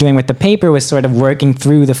what I was doing with the paper was sort of working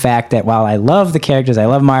through the fact that while I love the characters, I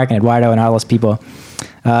love Mark and Eduardo and all those people,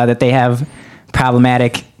 that they have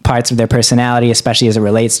problematic parts of their personality, especially as it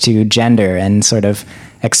relates to gender and sort of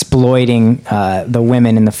exploiting the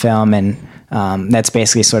women in the film. And that's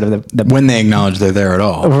basically sort of the when they acknowledge they're there at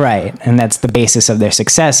all. Right. And that's the basis of their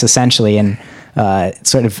success, essentially. And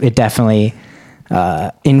it definitely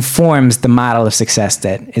informs the model of success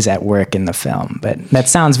that is at work in the film. But that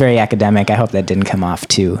sounds very academic. I hope that didn't come off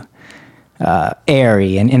too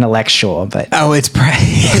airy and intellectual. But it's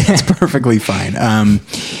perfectly fine. And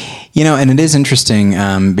it is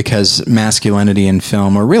interesting because masculinity in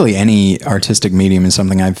film, or really any artistic medium, is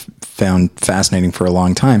something I've found fascinating for a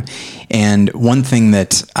long time. And one thing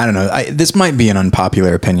that, I don't know, this might be an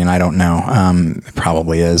unpopular opinion, I don't know. It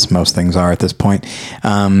probably is. Most things are at this point.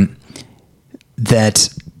 That,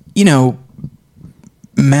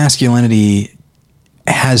 masculinity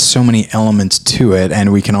has so many elements to it,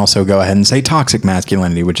 and we can also go ahead and say toxic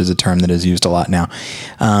masculinity, which is a term that is used a lot now.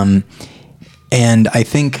 And I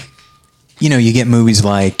think, you get movies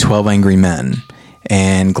like 12 Angry Men,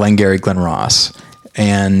 and Glengarry Glen Ross.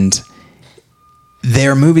 And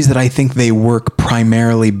they're movies that I think they work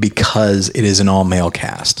primarily because it is an all-male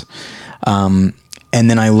cast. And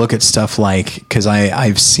then I look at stuff like, because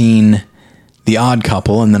I've seen The Odd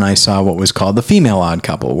Couple, and then I saw what was called The Female Odd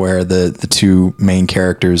Couple, where the two main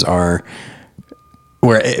characters are,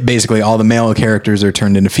 where basically all the male characters are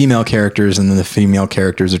turned into female characters, and then the female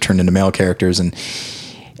characters are turned into male characters. And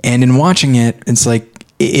in watching it, it's like,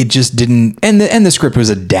 it just didn't, and the script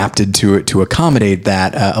was adapted to it to accommodate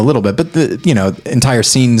that a little bit, but the entire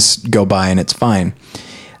scenes go by and it's fine.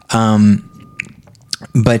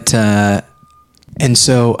 And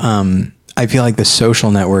so I feel like The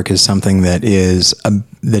Social Network is something that is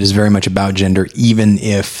very much about gender, even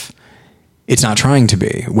if it's not trying to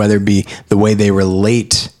be, whether it be the way they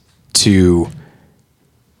relate to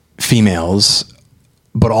females,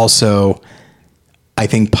 but also I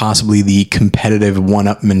think possibly the competitive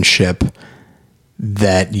one-upmanship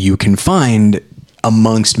that you can find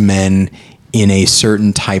amongst men in a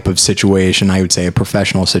certain type of situation. I would say a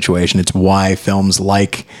professional situation. It's why films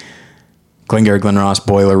like Glengarry Glen Ross,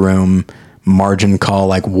 Boiler Room, Margin Call,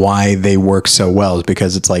 like why they work so well is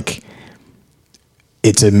because it's like,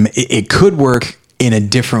 it could work in a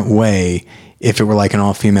different way if it were like an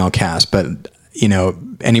all-female cast. But,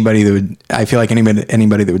 anybody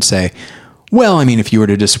that would say, well, I mean, if you were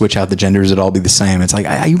to just switch out the genders, it'd all be the same. It's like,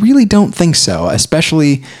 I really don't think so,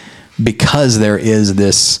 especially because there is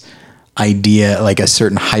this idea, like a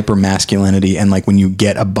certain hyper masculinity. And like when you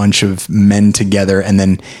get a bunch of men together and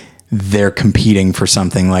then they're competing for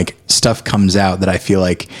something, like stuff comes out that I feel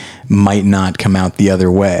like might not come out the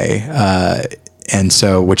other way. And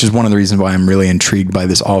so, which is one of the reasons why I'm really intrigued by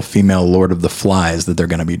this all female Lord of the Flies that they're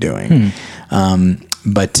going to be doing.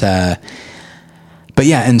 But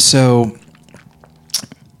yeah. And so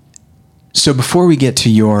before we get to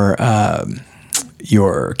your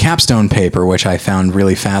capstone paper, which I found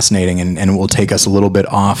really fascinating and will take us a little bit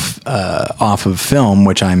off of film,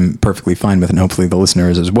 which I'm perfectly fine with, and hopefully the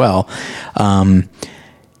listeners as well. So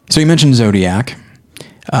you mentioned Zodiac.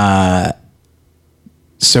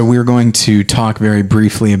 So we're going to talk very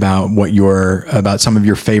briefly about about some of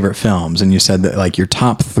your favorite films, and you said that like your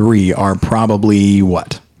top 3 are probably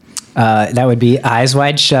what? That would be Eyes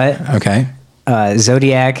Wide Shut. Okay.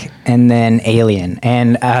 Zodiac, and then Alien.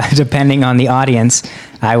 And depending on the audience,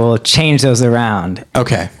 I will change those around.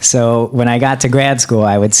 Okay. So when I got to grad school,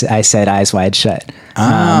 I said Eyes Wide Shut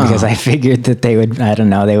because I figured that they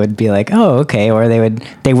would be like, oh, okay, or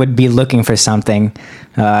they would be looking for something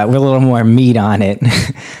with a little more meat on it,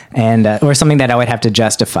 and or something that I would have to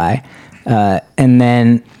justify, and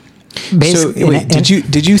then. So wait, did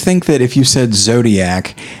you think that if you said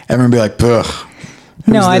Zodiac, everyone would be like, ugh?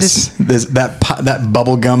 No, that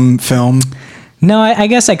bubblegum film. No, I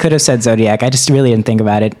guess I could have said Zodiac. I just really didn't think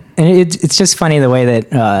about it. And it's just funny the way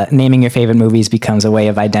that naming your favorite movies becomes a way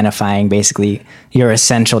of identifying basically your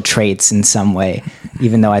essential traits in some way,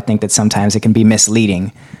 even though I think that sometimes it can be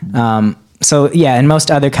misleading. So yeah, in most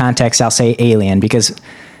other contexts, I'll say Alien because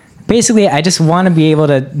basically I just want to be able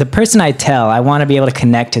to, the person I tell, I want to be able to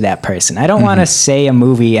connect to that person. I don't want to say a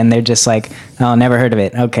movie and they're just like, oh, never heard of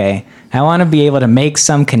it. Okay. I want to be able to make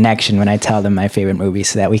some connection when I tell them my favorite movie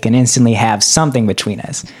so that we can instantly have something between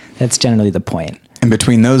us. That's generally the point. And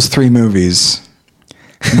between those 3 movies,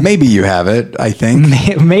 maybe you have it, I think.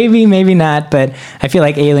 Maybe not, but I feel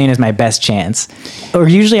like Alien is my best chance. Or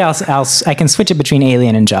usually I can switch it between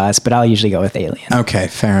Alien and Jaws, but I'll usually go with Alien. Okay,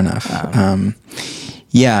 fair enough.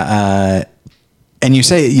 And you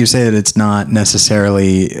say that it's not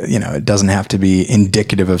necessarily, it doesn't have to be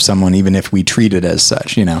indicative of someone, even if we treat it as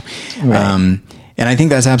such, Right. And I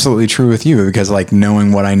think that's absolutely true with you because like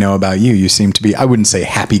knowing what I know about you, you seem to be, I wouldn't say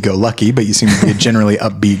happy-go-lucky, but you seem to be a generally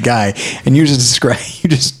upbeat guy. And you just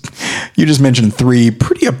mentioned 3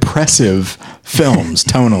 pretty oppressive films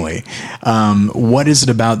tonally. What is it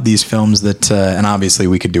about these films that, and obviously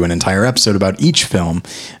we could do an entire episode about each film,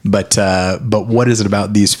 but what is it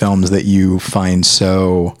about these films that you find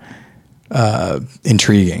so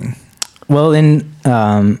intriguing? Well,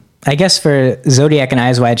 I guess for Zodiac and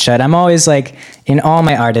Eyes Wide Shut, I'm always like, in all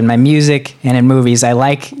my art, in my music and in movies, I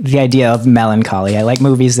like the idea of melancholy. I like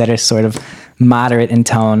movies that are sort of moderate in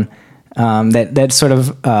tone, that sort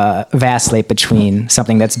of vacillate between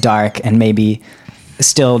something that's dark and maybe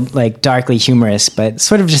still like darkly humorous, but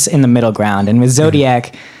sort of just in the middle ground. And with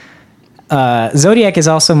Zodiac, Zodiac is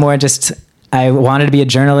also more just, I wanted to be a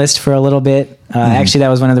journalist for a little bit. Actually, that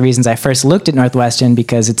was one of the reasons I first looked at Northwestern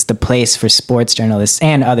because it's the place for sports journalists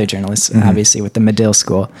and other journalists, obviously, with the Medill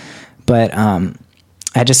School. But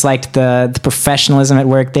I just liked the professionalism at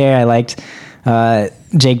work there. I liked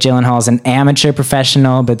Jake Gyllenhaal's an amateur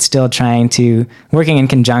professional, but still working in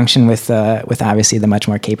conjunction with obviously the much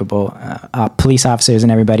more capable police officers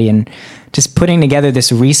and everybody, and just putting together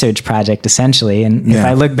this research project essentially. And if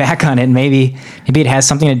I look back on it, maybe it has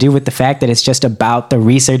something to do with the fact that it's just about the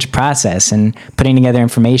research process and putting together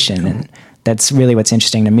information, and that's really what's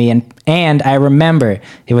interesting to me. And I remember,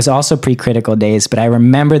 it was also pre-Critical days, but I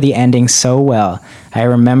remember the ending so well. I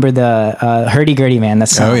remember the Hurdy-Gurdy Man, the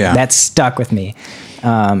song. That stuck with me.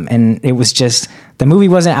 And it was just, the movie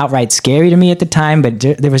wasn't outright scary to me at the time, but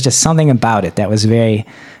there was just something about it that was very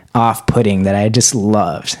off-putting that I just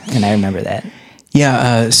loved. And I remember that.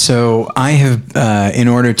 Yeah. So I have, in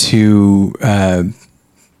order to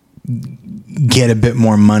get a bit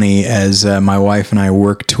more money as my wife and I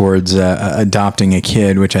work towards adopting a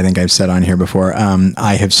kid, which I think I've said on here before,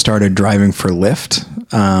 I have started driving for Lyft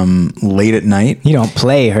late at night. You don't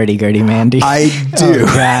play Hurdy-Gurdy Man, do you? I do.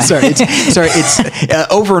 Oh,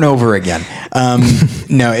 it's over and over again.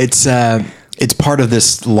 No, it's part of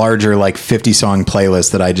this larger like 50 song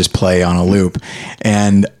playlist that I just play on a loop.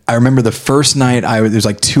 And I remember the first night it was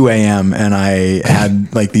like 2 a.m. and I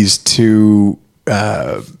had like these two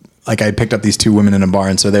like I picked up these two women in a bar,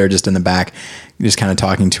 and so they were just in the back, just kind of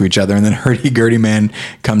talking to each other. And then Hurdy-Gurdy Man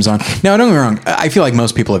comes on. Now, don't get me wrong. I feel like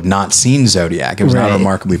most people have not seen Zodiac. It was not a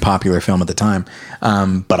remarkably popular film at the time,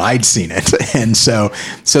 but I'd seen it. And so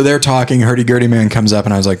they're talking. Hurdy-Gurdy Man comes up,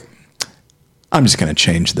 and I was like, I'm just going to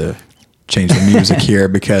change the music here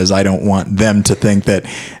because I don't want them to think that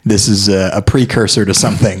this is a precursor to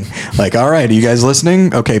something. Like, all right, are you guys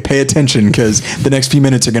listening? Okay, pay attention because the next few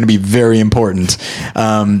minutes are going to be very important.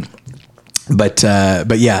 But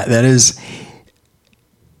yeah, that is.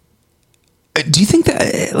 Do you think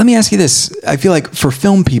that? Let me ask you this. I feel like for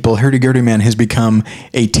film people, Hurdy-Gurdy Man has become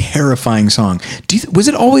a terrifying song. Was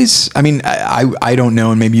it always? I mean, I don't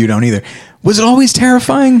know, and maybe you don't either. Was it always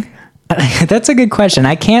terrifying? That's a good question.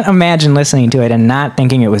 I can't imagine listening to it and not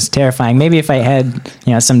thinking it was terrifying. Maybe if I had,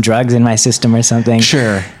 some drugs in my system or something.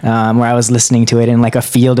 Sure. Where I was listening to it in like a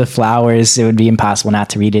field of flowers, it would be impossible not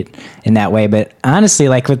to read it in that way. But honestly,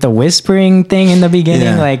 like with the whispering thing in the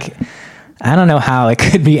beginning, like I don't know how it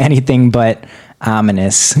could be anything but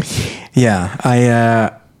ominous.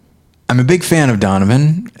 Yeah, I'm a big fan of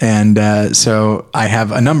Donovan, and so I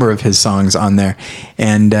have a number of his songs on there,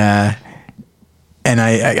 and I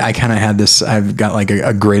kind of had this, I've got like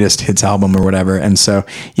a greatest hits album or whatever. And so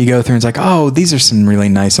you go through and it's like, oh, these are some really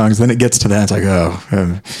nice songs. Then it gets to that. It's like,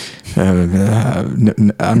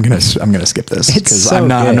 I'm going to skip this because I'm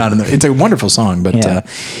not in the, it's a wonderful song, but,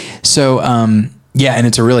 yeah. And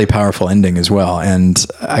it's a really powerful ending as well. And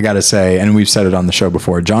I got to say, and we've said it on the show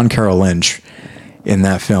before, John Carroll Lynch in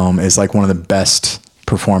that film is like one of the best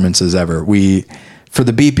performances ever. For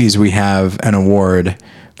the Beepies, we have an award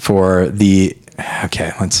for the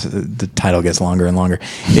title gets longer and longer.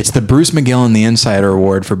 It's the Bruce McGill The Insider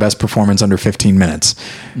Award for Best Performance Under 15 Minutes.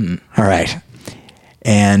 All right.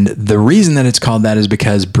 And the reason that it's called that is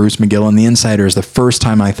because Bruce McGill The Insider is the first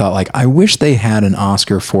time I thought, like, I wish they had an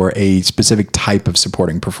Oscar for a specific type of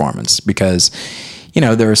supporting performance, because,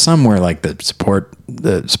 there are some where like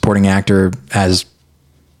the supporting actor has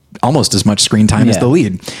almost as much screen time as the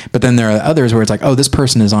lead. But then there are others where it's like, oh, this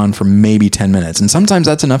person is on for maybe 10 minutes. And sometimes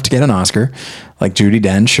that's enough to get an Oscar, like Judi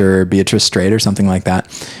Dench or Beatrice Straight or something like that.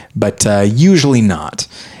 But usually not.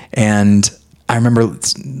 And I remember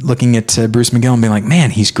looking at Bruce McGill and being like,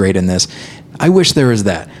 man, he's great in this. I wish there was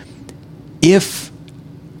that.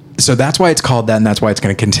 So that's why it's called that, and that's why it's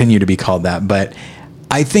going to continue to be called that. But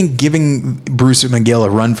I think giving Bruce McGill a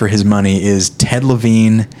run for his money is Ted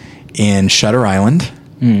Levine in Shutter Island.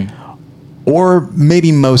 Or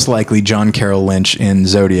maybe most likely John Carroll Lynch in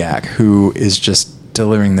Zodiac, who is just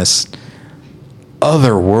delivering this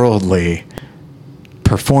otherworldly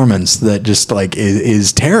performance that just like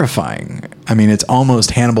is terrifying. I mean, it's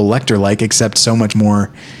almost Hannibal Lecter-like, except so much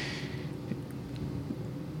more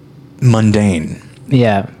mundane.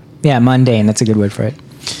 Yeah, mundane. That's a good word for it,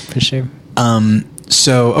 for sure.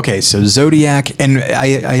 So Zodiac, and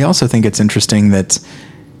I also think it's interesting that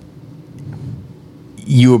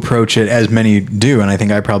you approach it, as many do, and I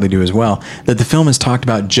think I probably do as well, that the film is talked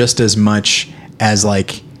about just as much as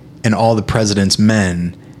like an All the President's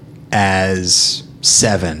Men as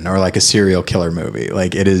Seven, or like a serial killer movie.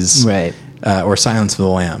 Like it is, right? Or Silence of the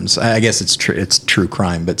Lambs. I guess it's true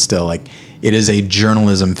crime, but still, like it is a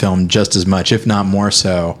journalism film just as much, if not more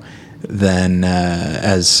so, than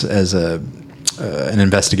as an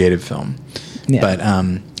investigative film. Yeah. But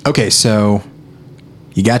okay, so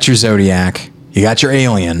you got your Zodiac. You got your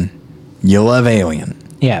Alien. You love Alien.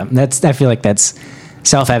 Yeah, I feel like that's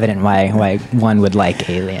self-evident why one would like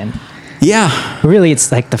Alien. Yeah. Really,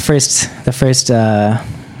 it's like the first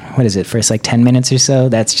what is it? First like 10 minutes or so.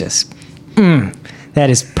 That's just that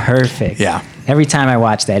is perfect. Yeah. Every time I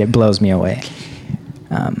watch that, it blows me away.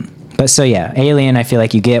 But so yeah, Alien. I feel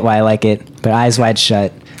like you get why I like it, but Eyes Wide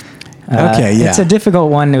Shut. Okay, yeah. It's a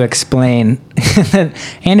difficult one to explain,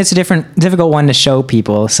 and it's a difficult one to show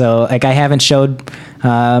people. So, like, I haven't showed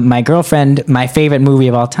my girlfriend my favorite movie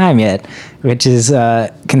of all time yet, which is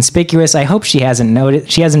Conspicuous. I hope she hasn't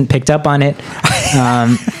noticed. She hasn't picked up on it.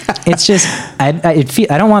 It's just I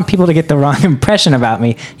don't want people to get the wrong impression about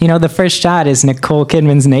me. You know, the first shot is Nicole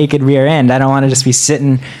Kidman's naked rear end. I don't want to just be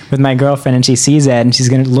sitting with my girlfriend and she sees that and she's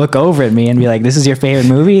going to look over at me and be like, "This is your favorite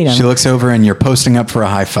movie?" And she looks over and you're posting up for a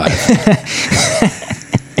high five.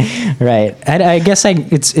 Right. I guess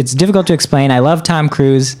it's difficult to explain. I love Tom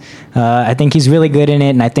Cruise. I think he's really good in it,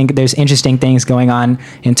 and I think there's interesting things going on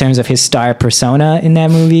in terms of his star persona in that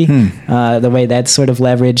movie, the way that's sort of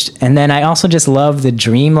leveraged. And then I also just love the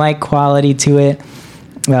dreamlike quality to it,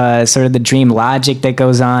 sort of the dream logic that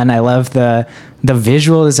goes on. I love the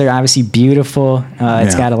visuals are obviously beautiful.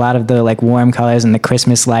 It's got a lot of the like warm colors and the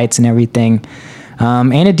Christmas lights and everything.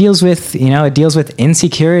 And it deals with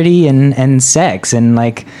insecurity and sex and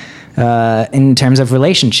like in terms of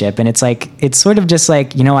relationship. And it's sort of just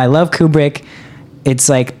like, I love Kubrick. It's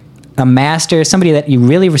like a master, somebody that you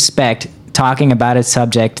really respect talking about a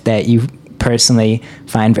subject that you personally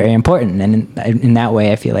find very important. And in that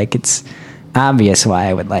way, I feel like it's obvious why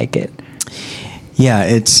I would like it. Yeah,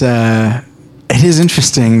 it is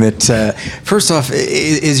interesting that, first off,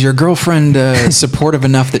 is your girlfriend supportive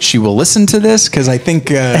enough that she will listen to this? Because I think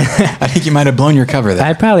you might have blown your cover there.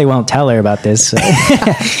 I probably won't tell her about this. So.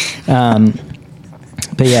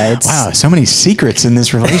 But yeah, wow, so many secrets in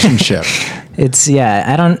this relationship.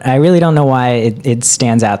 I really don't know why it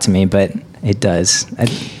stands out to me, but it does.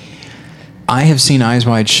 I have seen Eyes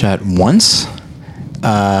Wide Shut once,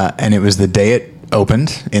 and it was the day it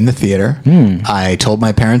opened in the theater. I told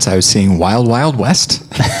my parents I was seeing Wild Wild West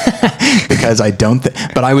because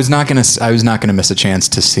but I was not gonna miss a chance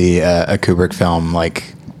to see a Kubrick film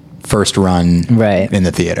like first run in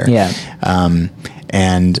the theater. Yeah.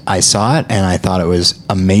 And I saw it and I thought it was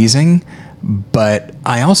amazing, but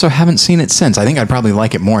I also haven't seen it since. I think I'd probably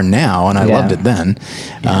like it more now, and I loved it then.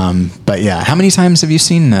 But yeah, how many times have you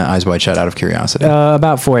seen Eyes Wide Shut, out of curiosity?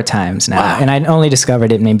 About 4 times now. Wow. And I only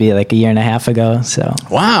discovered it maybe like a year and a half ago. So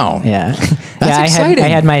wow. Yeah. That's exciting. I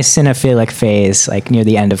had my cinephilic phase like near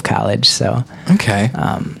the end of college. So okay.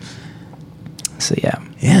 So yeah.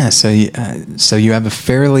 Yeah. So you have a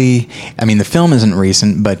fairly. I mean, the film isn't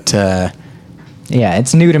recent, but yeah,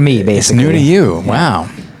 it's new to me. Basically, it's new to you. Yeah. Wow.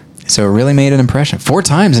 So it really made an impression. 4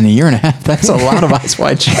 times in a year and a half. That's a lot of Eyes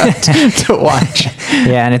Wide Shut to watch.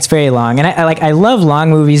 Yeah, and it's very long. And I love long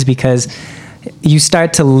movies because you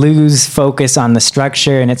start to lose focus on the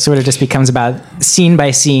structure, and it sort of just becomes about scene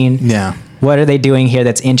by scene. Yeah. What are they doing here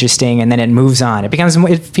that's interesting? And then it moves on.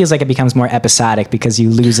 It feels like it becomes more episodic because you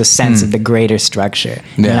lose a sense of the greater structure.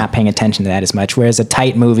 Yeah. You're not paying attention to that as much. Whereas a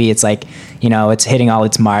tight movie, it's like, it's hitting all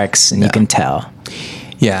its marks, and you can tell.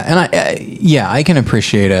 Yeah, and I can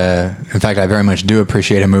appreciate in fact, I very much do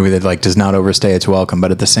appreciate a movie that like does not overstay its welcome,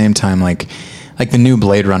 but at the same time, like the new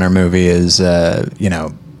Blade Runner movie is,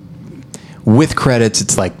 with credits,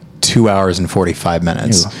 it's like 2 hours and 45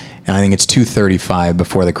 minutes. Ew. And I think it's 2:35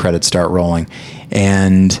 before the credits start rolling.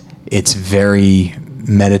 And it's very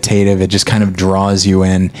meditative. It just kind of draws you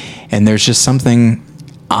in. And there's just something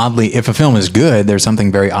oddly, if a film is good, there's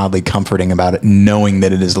something very oddly comforting about it, knowing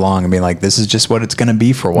that it is long and being like, this is just what it's going to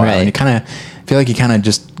be for a while. Right. And you kind of feel like you kind of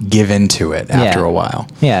just give into it after a while.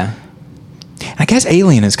 Yeah. I guess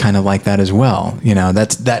Alien is kind of like that as well.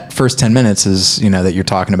 That first 10 minutes is, that you're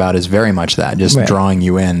talking about is very much that, just drawing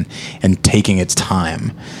you in and taking its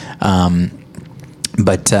time. And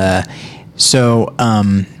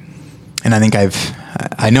I think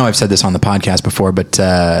I know I've said this on the podcast before, but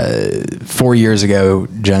 4 years ago,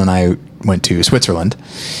 Jen and I went to Switzerland,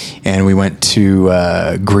 and we went to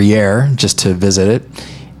Gruyere just to visit it,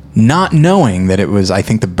 not knowing that it was, I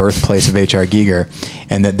think, the birthplace of H.R. Giger,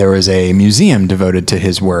 and that there was a museum devoted to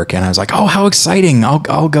his work. And I was like, oh, how exciting.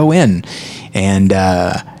 I'll go in. And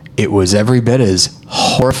it was every bit as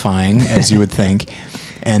horrifying as you would think.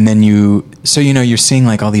 And then you're seeing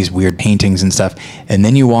like all these weird paintings and stuff. And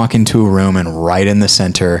then you walk into a room, and right in the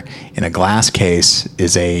center, in a glass case,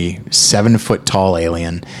 is a 7-foot tall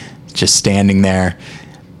alien just standing there.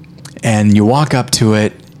 And you walk up to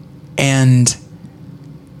it, and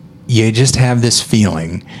you just have this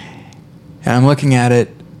feeling. And I'm looking at it,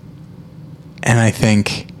 and I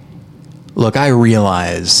think, look, I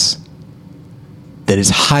realize that it's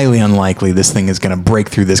highly unlikely this thing is going to break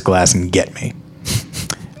through this glass and get me.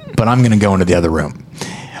 But I'm going to go into the other room.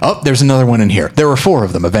 Oh, there's another one in here. There were 4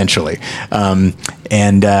 of them eventually. And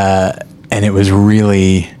it was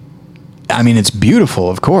really, I mean, it's beautiful,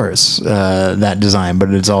 of course, that design,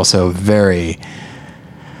 but it's also very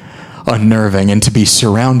unnerving, and to be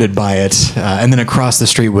surrounded by it. And then across the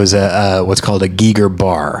street was what's called a Giger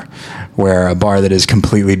bar, where a bar that is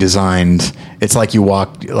completely designed. It's like you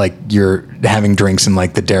walk, like you're having drinks in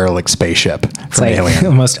like the derelict spaceship from like Alien.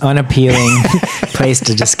 The most unappealing place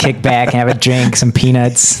to just kick back, have a drink, some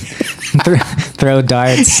peanuts, throw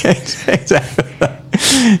darts. Exactly.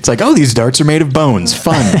 It's like, oh, these darts are made of bones.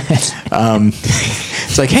 Fun.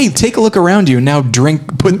 It's like, hey, take a look around you and now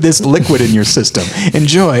put this liquid in your system.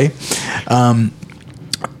 Enjoy.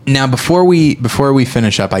 Now, before we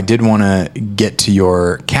finish up, I did want to get to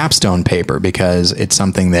your capstone paper, because it's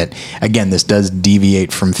something that, again, this does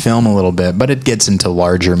deviate from film a little bit, but it gets into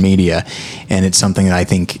larger media, and it's something that I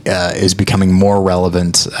think is becoming more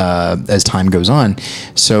relevant as time goes on.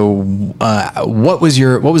 So, what was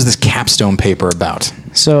this capstone paper about?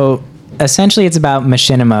 So, essentially, it's about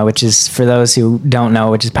machinima, which is, for those who don't know,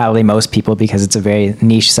 which is probably most people because it's a very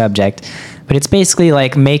niche subject. But it's basically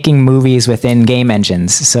like making movies within game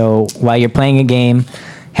engines. So while you're playing a game,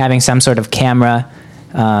 having some sort of camera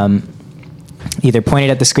either pointed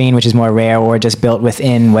at the screen, which is more rare, or just built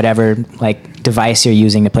within whatever like device you're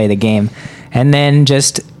using to play the game, and then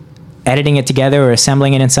just editing it together or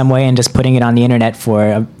assembling it in some way and just putting it on the internet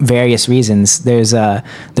for various reasons. There's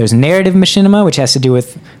narrative machinima, which has to do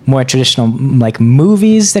with more traditional like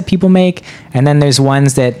movies that people make, and then there's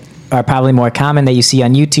ones that are probably more common that you see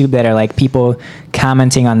on YouTube that are like people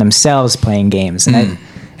commenting on themselves playing games.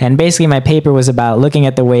 And basically my paper was about looking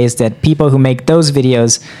at the ways that people who make those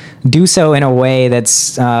videos do so in a way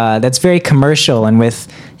that's very commercial, and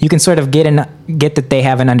you can sort of get that they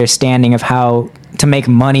have an understanding of how to make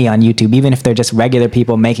money on YouTube, even if they're just regular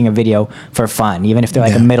people making a video for fun. Even if they're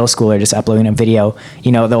like a middle schooler just uploading a video,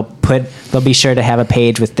 they'll be sure to have a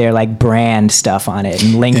page with their like brand stuff on it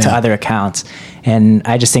and link to other accounts. And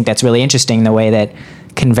I just think that's really interesting, the way that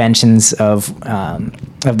conventions of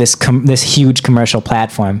this huge commercial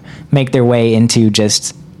platform make their way into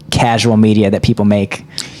just casual media that people make,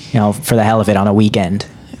 for the hell of it on a weekend.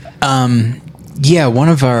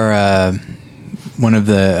 One of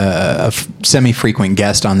the semi-frequent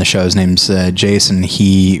guests on the show, his name's Jason.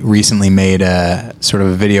 He recently made a sort of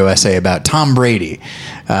a video essay about Tom Brady,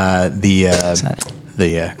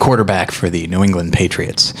 the quarterback for the New England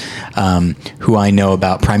Patriots, who I know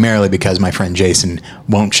about primarily because my friend Jason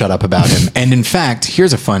won't shut up about him. And in fact,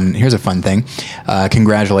 here's a fun thing.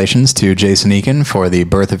 Congratulations to Jason Eakin for the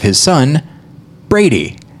birth of his son,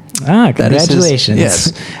 Brady. Congratulations.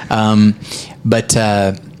 Yes.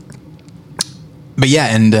 But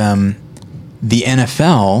yeah, and the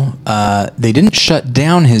NFL, they didn't shut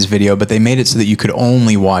down his video, but they made it so that you could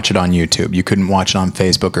only watch it on YouTube. You couldn't watch it on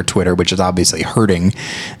Facebook or Twitter, which is obviously hurting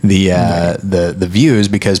the views,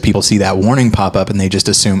 because people see that warning pop up and they just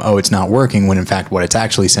assume, oh, it's not working, when in fact what it's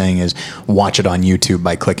actually saying is watch it on YouTube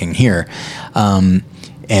by clicking here. And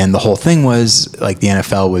the whole thing was, like, the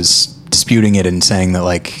NFL was disputing it and saying that,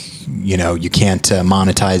 like, you can't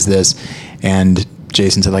monetize this. And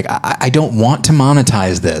Jason said, like, I don't want to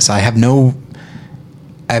monetize this. I have no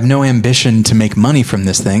ambition to make money from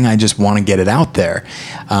this thing. I just want to get it out there.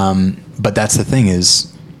 But that's the thing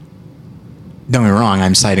is, don't get me wrong,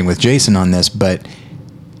 I'm siding with Jason on this, but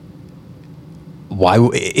why,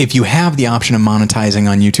 if you have the option of monetizing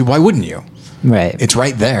on YouTube, why wouldn't you? Right. It's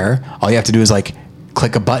right there. All you have to do is like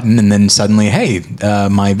click a button, and then suddenly, hey,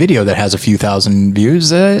 my video that has a few thousand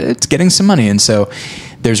views, it's getting some money. And so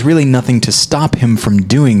there's really nothing to stop him from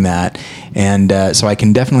doing that. And so I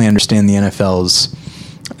can definitely understand the NFL's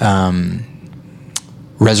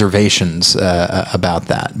reservations about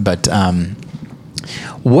that. But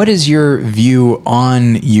what is your view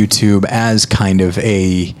on YouTube as kind of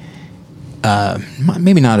a,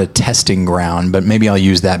 maybe not a testing ground, but maybe I'll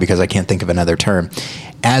use that because I can't think of another term,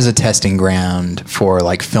 as a testing ground for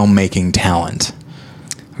like filmmaking talent?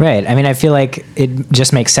 Right. I mean, I feel like it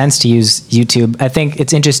just makes sense to use YouTube. I think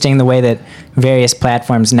it's interesting the way that various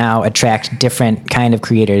platforms now attract different kind of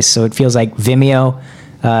creators. So it feels like Vimeo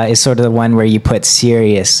is sort of the one where you put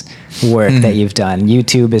serious work that you've done.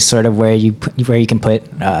 YouTube is sort of where you can put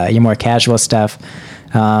your more casual stuff,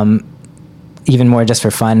 even more just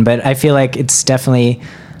for fun. But I feel like it's definitely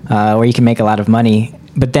where you can make a lot of money.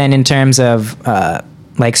 But then in terms of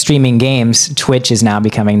like streaming games, Twitch is now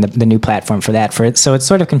becoming the new platform for that. So it's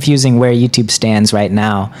sort of confusing where YouTube stands right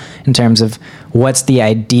now in terms of what's the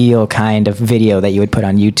ideal kind of video that you would put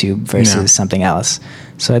on YouTube versus something else.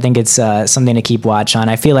 So I think it's something to keep watch on.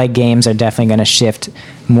 I feel like games are definitely going to shift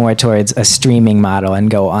more towards a streaming model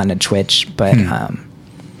and go on to Twitch. But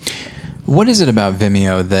what is it about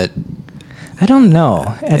Vimeo that... I don't know.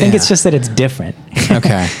 I think it's just that it's different.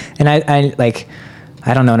 Okay. And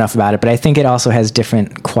I don't know enough about it, but I think it also has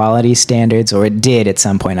different quality standards, or it did at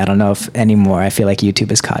some point. I don't know if anymore. I feel like YouTube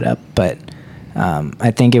has caught up, but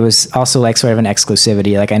I think it was also like sort of an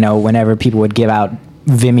exclusivity. Like I know whenever people would give out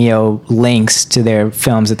Vimeo links to their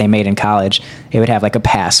films that they made in college, it would have like a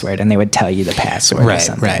password, and they would tell you the password or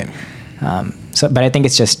something. Right. But I think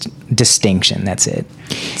it's just distinction. That's it.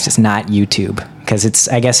 It's just not YouTube, because it's,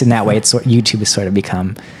 I guess in that way, YouTube has sort of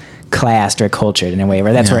become classed or cultured in a way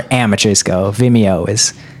where that's where amateurs go. Vimeo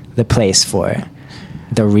is the place for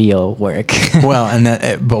the real work.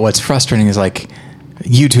 Well, but what's frustrating is like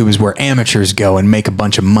YouTube is where amateurs go and make a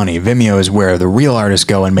bunch of money. Vimeo is where the real artists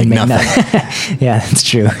go and make nothing. Yeah, that's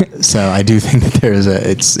true. So I do think that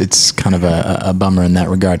it's kind of a bummer in that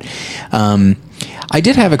regard. I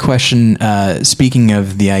did have a question, speaking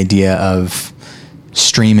of the idea of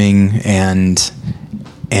streaming and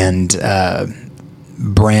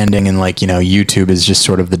branding, and like, YouTube is just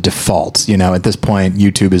sort of the default. At this point,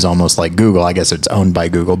 YouTube is almost like Google. I guess it's owned by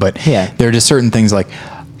Google, but there are just certain things like,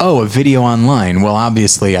 a video online. Well,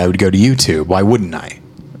 obviously I would go to YouTube. Why wouldn't I?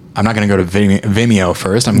 I'm not going to go to Vimeo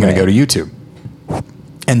first. I'm going to go to YouTube.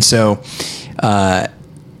 And so I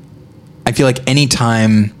feel like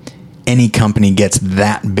anytime any company gets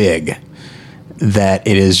that big, that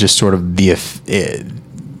it is just sort of the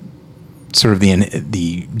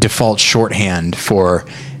default shorthand for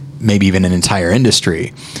maybe even an entire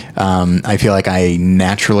industry. I feel like I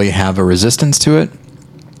naturally have a resistance to it.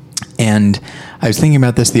 And I was thinking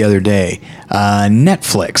about this the other day.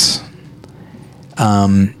 Netflix.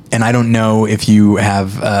 And I don't know if you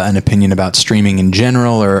have an opinion about streaming in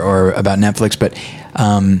general or about Netflix, but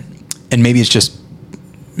and maybe it's just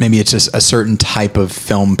a certain type of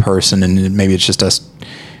film person, and maybe it's just us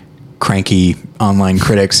cranky online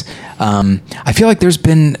critics. I feel like there's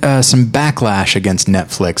been some backlash against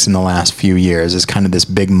Netflix in the last few years as kind of this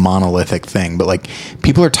big monolithic thing, but like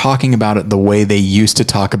people are talking about it the way they used to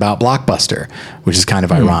talk about Blockbuster, which is kind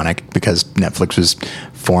of ironic because Netflix was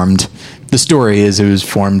formed. The story is it was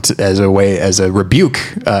formed as a rebuke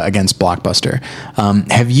against Blockbuster.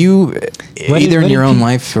 Have you in your own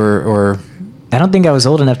life or I don't think I was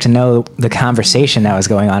old enough to know the conversation that was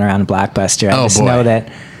going on around Blockbuster. I just know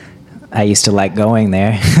that I used to like going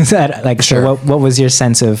there. Sure. So what was your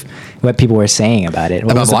sense of what people were saying about it?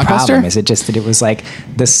 What about was the Blockbuster? Problem? Is it just that it was like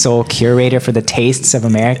the sole curator for the tastes of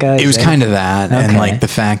America? It was kind of that. Okay. And like the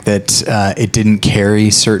fact that it didn't carry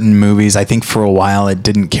certain movies. I think for a while it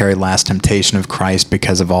didn't carry Last Temptation of Christ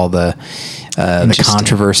because of all the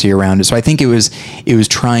controversy around it. So I think it was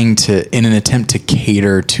trying to, in an attempt to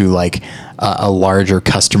cater to like a larger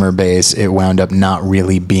customer base, it wound up not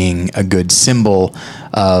really being a good symbol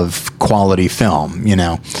of quality film.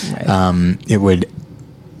 Right. It would,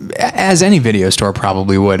 as any video store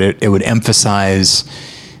probably would, it would emphasize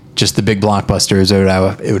just the big blockbusters.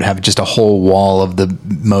 It would have just a whole wall of the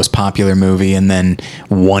most popular movie and then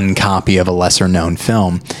one copy of a lesser known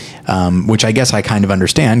film, which I guess I kind of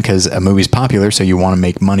understand because a movie's popular, so you want to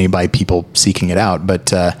make money by people seeking it out.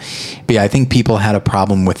 But yeah, I think people had a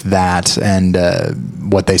problem with that and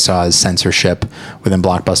what they saw as censorship within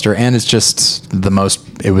Blockbuster, and it's just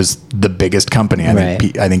it was the biggest company. I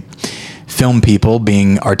think film people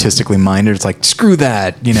being artistically minded, it's like, screw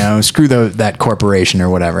that, screw that corporation or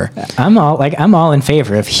whatever. I'm all in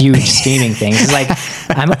favor of huge streaming things.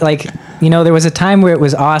 There was a time where it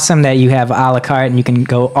was awesome that you have a la carte and you can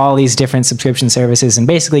go all these different subscription services and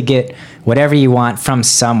basically get whatever you want from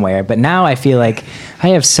somewhere. But now I feel like I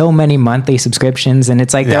have so many monthly subscriptions, and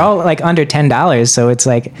it's like they're all like under $10. So it's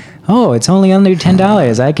like, oh, it's only under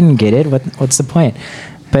 $10. I can get it. What's the point?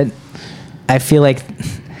 But I feel like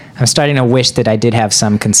I'm starting to wish that I did have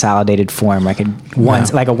some consolidated form, like a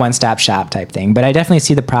one-stop shop type thing. But I definitely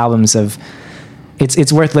see the problems of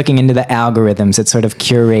it's worth looking into the algorithms that sort of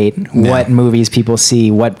curate what movies people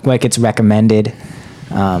see, what gets recommended.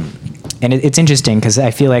 And it's interesting because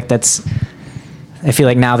I feel like now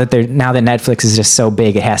that Netflix is just so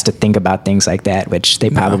big, it has to think about things like that, which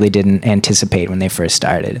they probably didn't anticipate when they first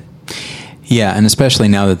started. Yeah, and especially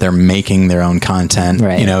now that they're making their own content,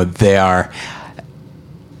 right. They are.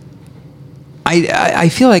 I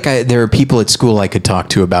feel like there are people at school I could talk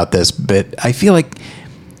to about this, but I feel like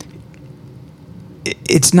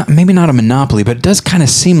it's not, maybe not a monopoly, but it does kind of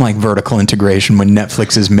seem like vertical integration when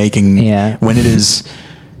Netflix is making, when it is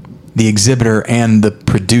the exhibitor and the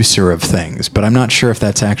producer of things. But I'm not sure if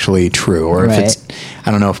that's actually true, or if it's,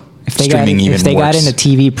 I don't know if streaming even works. If they got into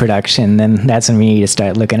TV production, then that's when we need to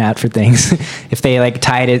start looking out for things. If they like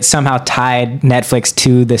somehow tied Netflix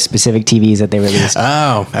to the specific TVs that they released.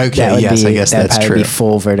 Oh, okay. Yes, I guess that's true. Be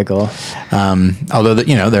full vertical. Although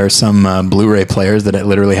there are some Blu-ray players that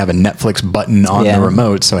literally have a Netflix button on the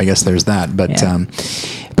remote, so I guess there's that. But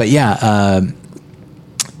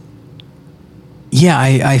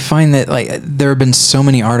I find that like there have been so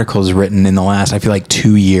many articles written in the last, I feel like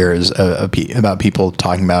 2 years about people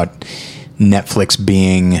talking about Netflix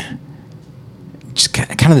being just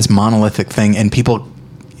kind of this monolithic thing, and people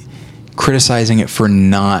criticizing it for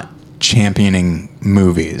not championing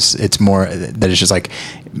movies. It's more that it's just like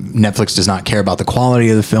Netflix does not care about the quality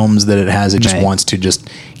of the films that it has. It just wants to just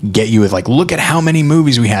get you with like, look at how many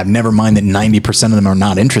movies we have. Never mind that 90% of them are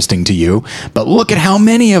not interesting to you, but look at how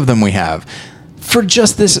many of them we have. For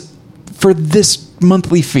just this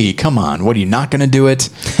monthly fee, come on! What, are you not going to do it?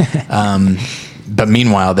 But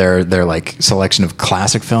meanwhile, their like selection of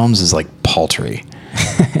classic films is like paltry,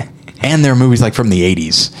 and there are movies like from the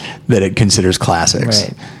 '80s that it considers classics.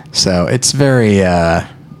 Right. So it's very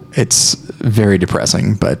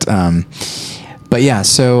depressing. But yeah.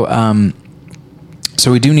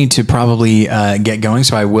 So we do need to probably get going.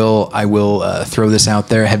 So I will throw this out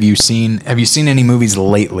there. Have you seen any movies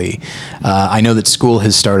lately? I know that school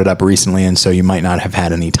has started up recently, and so you might not have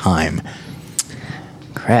had any time.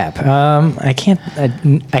 Crap. I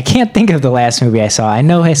can't think of the last movie I saw. I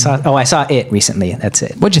know I saw It recently. That's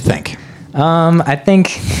it. What'd you think? I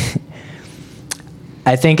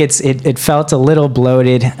think it felt a little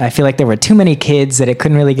bloated. I feel like there were too many kids that it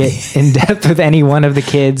couldn't really get in depth with any one of the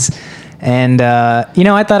kids. And,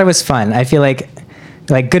 I thought it was fun. I feel like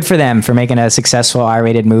good for them for making a successful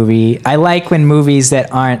R-rated movie. I like when movies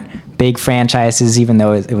that aren't big franchises, even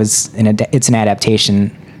though it's an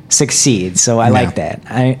adaptation, succeed. So I like that.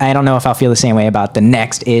 I don't know if I'll feel the same way about the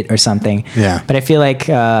next It or something. Yeah. But I feel like,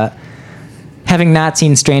 having not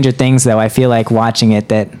seen Stranger Things, though, I feel like watching it,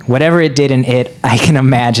 that whatever it did in It, I can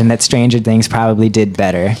imagine that Stranger Things probably did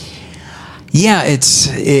better. Yeah, it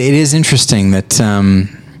is interesting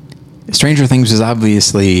that, Stranger Things was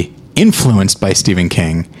obviously influenced by Stephen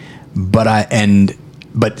King, but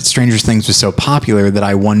Stranger Things was so popular that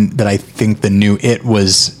I think the new It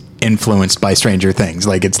was influenced by Stranger Things.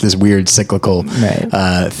 Like it's this weird cyclical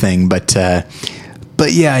thing. But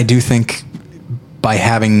yeah, I do think by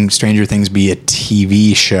having Stranger Things be a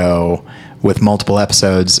TV show with multiple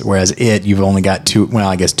episodes, whereas you've only got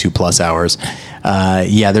 2+ hours.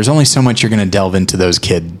 There's only so much you're going to delve into those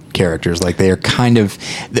kid characters. Like they are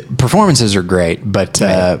the performances are great, but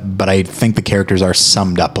I think the characters are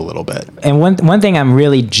summed up a little bit. And one thing I'm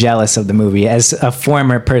really jealous of the movie, as a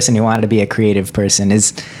former person who wanted to be a creative person,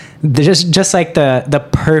 is just like the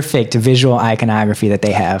perfect visual iconography that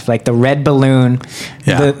they have, like the red balloon,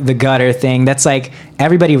 the gutter thing. That's like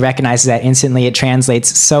everybody recognizes that instantly. It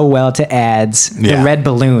translates so well to ads. The red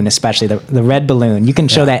balloon, especially the red balloon, you can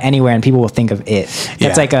show that anywhere and people will think of it.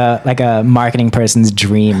 That's like a marketing person's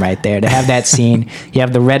dream right there, to have that scene. You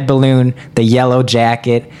have the red balloon, the yellow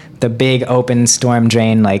jacket, the big open storm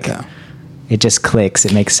drain. It just clicks.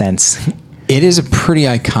 It makes sense. It is a pretty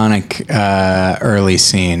iconic early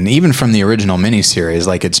scene, even from the original miniseries.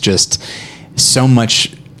 Like it's just so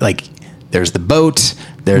much. Like there's the boat,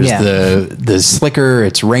 there's the slicker.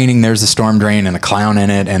 It's raining. There's the storm drain and a clown in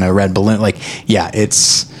it and a red balloon.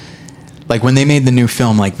 It's like when they made the new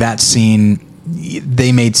film. Like that scene,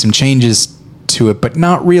 they made some changes to it, but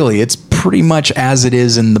not really. It's pretty much as it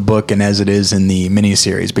is in the book and as it is in the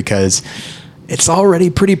miniseries, because it's already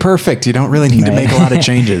pretty perfect. You don't really need to make a lot of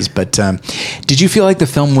changes. But did you feel like the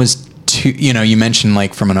film was too, you mentioned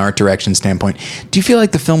like from an art direction standpoint, do you feel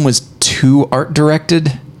like the film was too art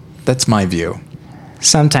directed? That's my view.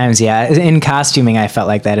 Sometimes, yeah. In costuming, I felt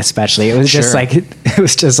like that especially. It was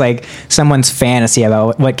just like someone's fantasy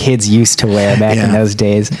about what kids used to wear back in those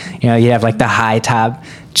days. You'd have like the high top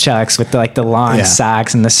Chucks with the long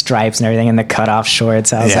socks and the stripes and everything and the cutoff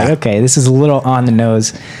shorts. I was like, okay, this is a little on the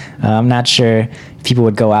nose. I'm not sure people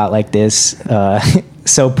would go out like this.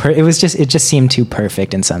 It just seemed too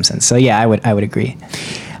perfect in some sense. So yeah, I would agree.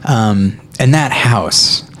 And that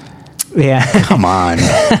house. Yeah. Come on.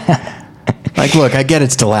 Like, look, I get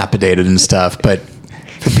it's dilapidated and stuff, but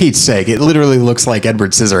for Pete's sake, it literally looks like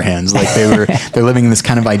Edward Scissorhands. Like they're living in this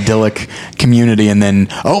kind of idyllic community, and then,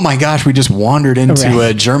 oh my gosh, we just wandered into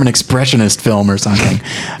a German expressionist film or something.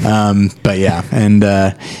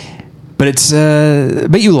 But But it's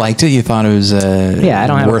but you liked it. You thought it was yeah, I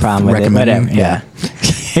don't have a problem with it. Whatever. Yeah.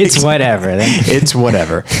 It's whatever. It's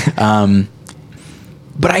whatever.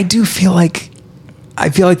 But I do feel like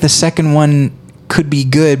the second one could be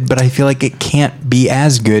good, but I feel like it can't be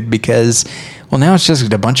as good because, well, now it's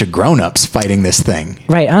just a bunch of grown-ups fighting this thing.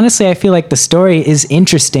 Right. Honestly, I feel like the story is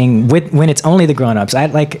interesting when it's only the grown-ups.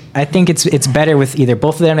 I think it's better with either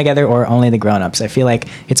both of them together or only the grown-ups. I feel like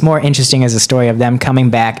it's more interesting as a story of them coming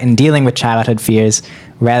back and dealing with childhood fears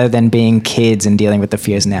rather than being kids and dealing with the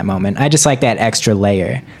fears in that moment. I just like that extra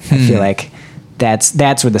layer. I feel like that's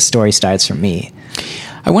where the story starts for me.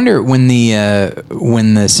 I wonder when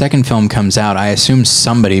the second film comes out, I assume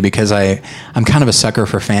somebody, because I'm kind of a sucker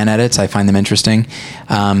for fan edits. I find them interesting.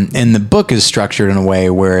 And the book is structured in a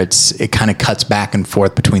way where it kind of cuts back and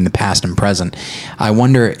forth between the past and present. I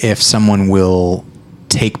wonder if someone will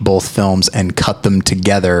take both films and cut them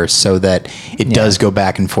together so that it does go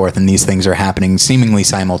back and forth and these things are happening seemingly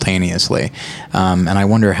simultaneously. And I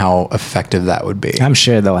wonder how effective that would be. I'm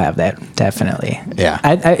sure they'll have that, definitely. Yeah.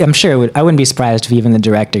 I'm sure it would. I wouldn't be surprised if even the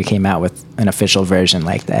director came out with an official version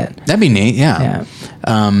like that. That'd be neat, yeah.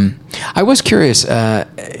 I was curious,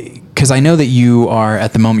 because I know that you are,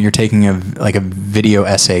 at the moment, you're taking a video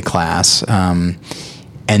essay class, and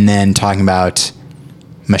then talking about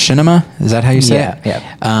machinima, is that how you say it?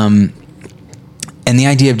 Yeah. And the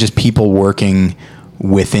idea of just people working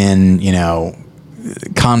within,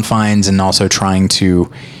 confines and also trying to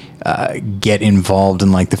get involved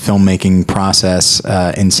in like the filmmaking process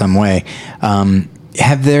in some way.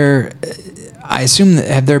 Have there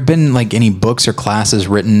been like any books or classes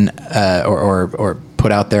written or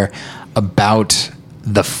put out there about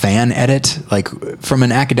the fan edit? Like from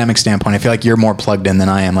an academic standpoint, I feel like you're more plugged in than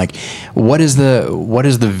I am. Like what is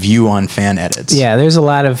the view on fan edits? Yeah, there's a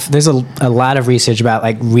lot of research about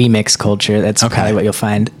like remix culture. That's probably what you'll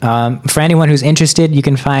find. For anyone who's interested, you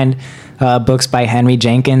can find books by Henry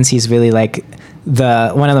Jenkins. He's really like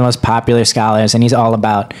one of the most popular scholars, and he's all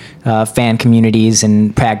about fan communities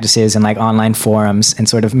and practices and like online forums and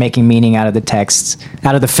sort of making meaning out of the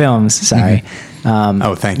films. Sorry.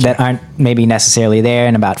 Mm-hmm. Thank you. That aren't maybe necessarily there,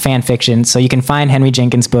 and about fan fiction. So you can find Henry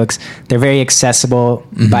Jenkins books. They're very accessible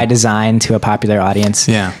by design to a popular audience.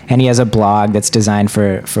 Yeah. And he has a blog that's designed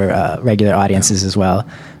for regular audiences as well.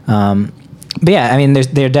 But yeah, I mean,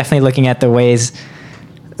 they're definitely looking at the ways.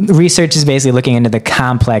 Research is basically looking into the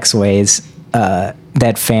complex ways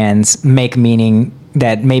that fans make meaning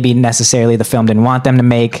that maybe necessarily the film didn't want them to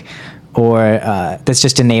make, or that's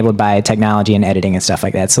just enabled by technology and editing and stuff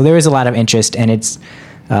like that. So there is a lot of interest, and it's,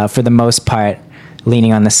 for the most part,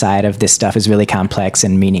 leaning on the side of this stuff is really complex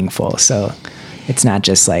and meaningful. So it's not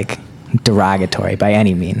just like derogatory by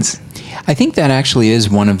any means. I think that actually is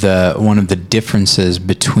one of the differences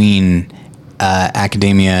between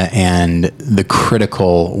academia and the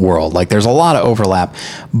critical world. Like there's a lot of overlap,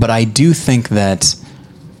 but I do think that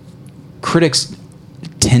critics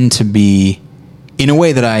tend to be, in a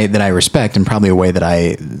way that I respect, and probably a way that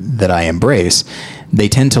I embrace, they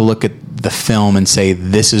tend to look at the film and say,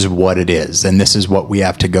 this is what it is, and this is what we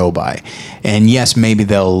have to go by. And yes, maybe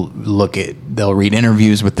they'll read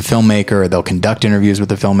interviews with the filmmaker, or they'll conduct interviews with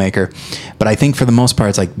the filmmaker, but I think for the most part,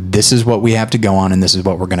 it's like, this is what we have to go on, and this is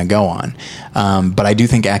what we're going to go on. But I do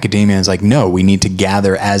think academia is like, no, we need to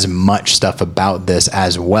gather as much stuff about this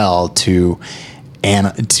as well to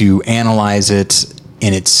analyze it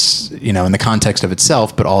in its, in the context of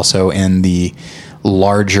itself, but also in the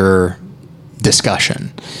larger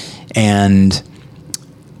discussion. And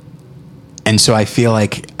so I feel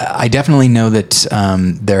like I definitely know that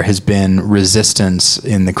there has been resistance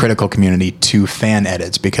in the critical community to fan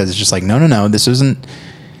edits, because it's just like, no, this isn't,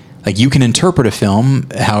 like, you can interpret a film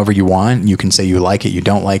however you want. You can say you like it, you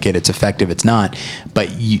don't like it, it's effective, it's not, but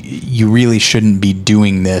you really shouldn't be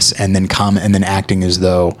doing this and then acting as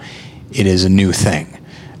though it is a new thing.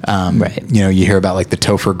 Right. You hear about like the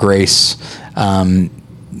Topher Grace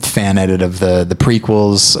fan edit of the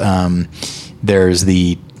prequels. There's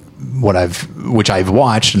which I've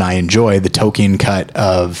watched and I enjoy, the Tolkien cut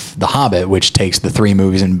of The Hobbit, which takes the 3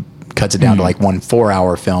 movies and cuts it down to like 1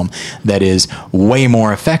 4-hour film that is way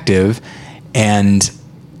more effective. And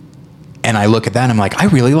I look at that and I'm like, I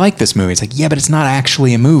really like this movie. It's like, yeah, but it's not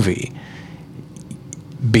actually a movie,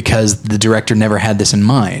 because the director never had this in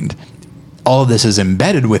mind. All of this is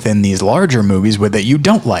embedded within these larger movies that you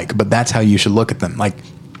don't like, but that's how you should look at them. Like,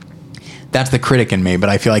 that's the critic in me, but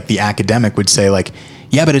I feel like the academic would say like,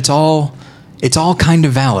 yeah, but it's all kind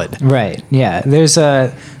of valid. Right. Yeah. There's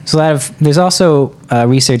There's also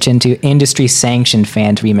research into industry sanctioned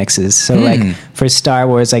fan remixes. So like for Star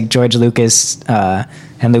Wars, like George Lucas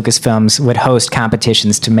and Lucasfilms would host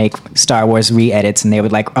competitions to make Star Wars re-edits, and they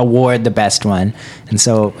would like award the best one. And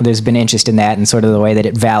so there's been interest in that and sort of the way that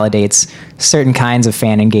it validates certain kinds of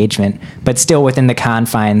fan engagement, but still within the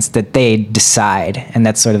confines that they decide. And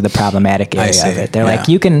that's sort of the problematic area of it. They're like,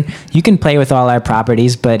 you can play with all our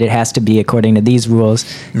properties, but it has to be according to these rules,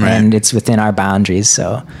 and it's within our boundaries.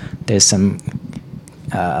 So there's some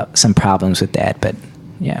problems with that, but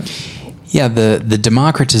yeah. Yeah, the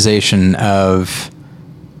democratization of,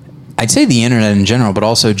 I'd say the internet in general, but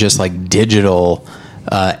also just like digital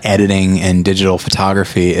editing and digital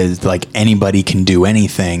photography is like anybody can do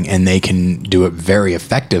anything, and they can do it very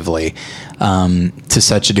effectively to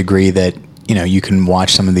such a degree that, you know, you can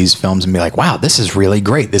watch some of these films and be like, wow, this is really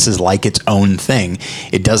great. This is like its own thing.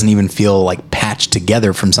 It doesn't even feel like patched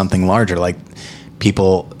together from something larger. Like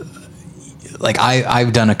people, like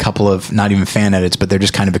I've done a couple of not even fan edits, but they're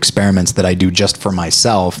just kind of experiments that I do just for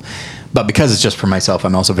myself. But because it's just for myself,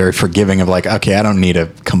 I'm also very forgiving of like, okay, I don't need a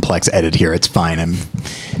complex edit here. It's fine.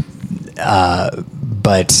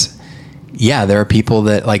 But yeah, there are people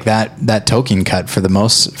that like that Tolkien cut for the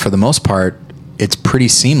most part, it's pretty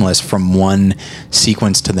seamless from one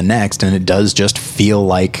sequence to the next, and it does just feel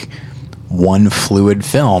like one fluid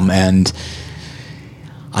film. And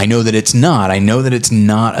I know that it's not. I know that it's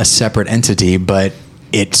not a separate entity, but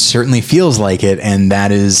it certainly feels like it, and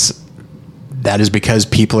that is because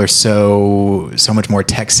people are so much more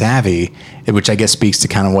tech savvy, which I guess speaks to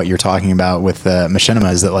kind of what you're talking about with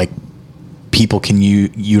machinima, is that like people can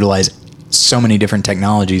utilize so many different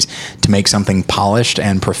technologies to make something polished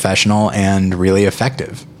and professional and really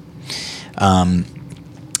effective.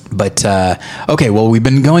 But okay, well, we've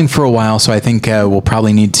been going for a while, so I think we'll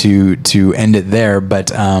probably need to end it there.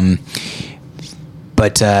 But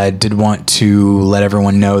did want to let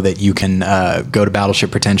everyone know that you can go to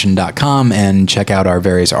battleshippretension.com and check out our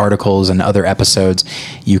various articles and other episodes.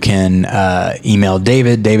 You can email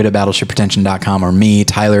David at battleshippretension.com, or me,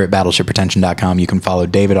 Tyler, at battleshippretension.com. You can follow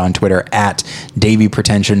David on Twitter at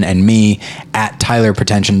DavyPretension, and me at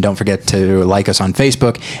TylerPretension. Don't forget to like us on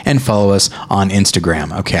Facebook and follow us on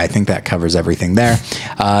Instagram. Okay, I think that covers everything there.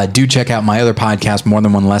 Do check out my other podcast, More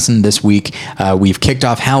Than One Lesson. This week, we've kicked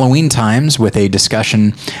off Halloween Times with a discussion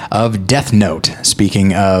of Death Note.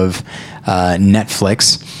 Speaking of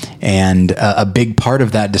Netflix, and a big part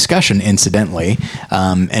of that discussion, incidentally,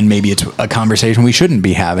 and maybe it's a conversation we shouldn't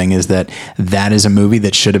be having, is that is a movie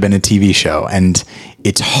that should have been a TV show, and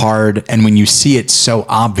it's hard. And when you see it so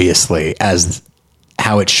obviously as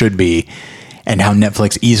how it should be, and how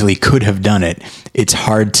Netflix easily could have done it, it's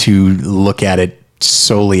hard to look at it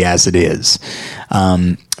solely as it is.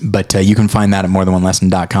 But you can find that at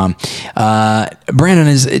morethanonelesson.com.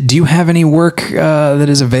 Brandon, do you have any work that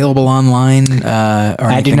is available online? Or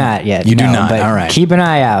I do not yet. You do not. But all right. Keep an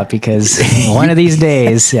eye out, because one of these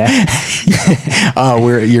days, you're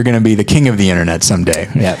going to be the king of the internet someday.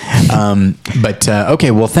 Yep. Okay.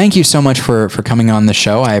 Well, thank you so much for coming on the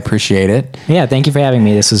show. I appreciate it. Yeah. Thank you for having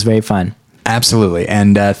me. This was very fun. Absolutely.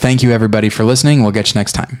 And thank you, everybody, for listening. We'll get you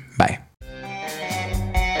next time. Bye.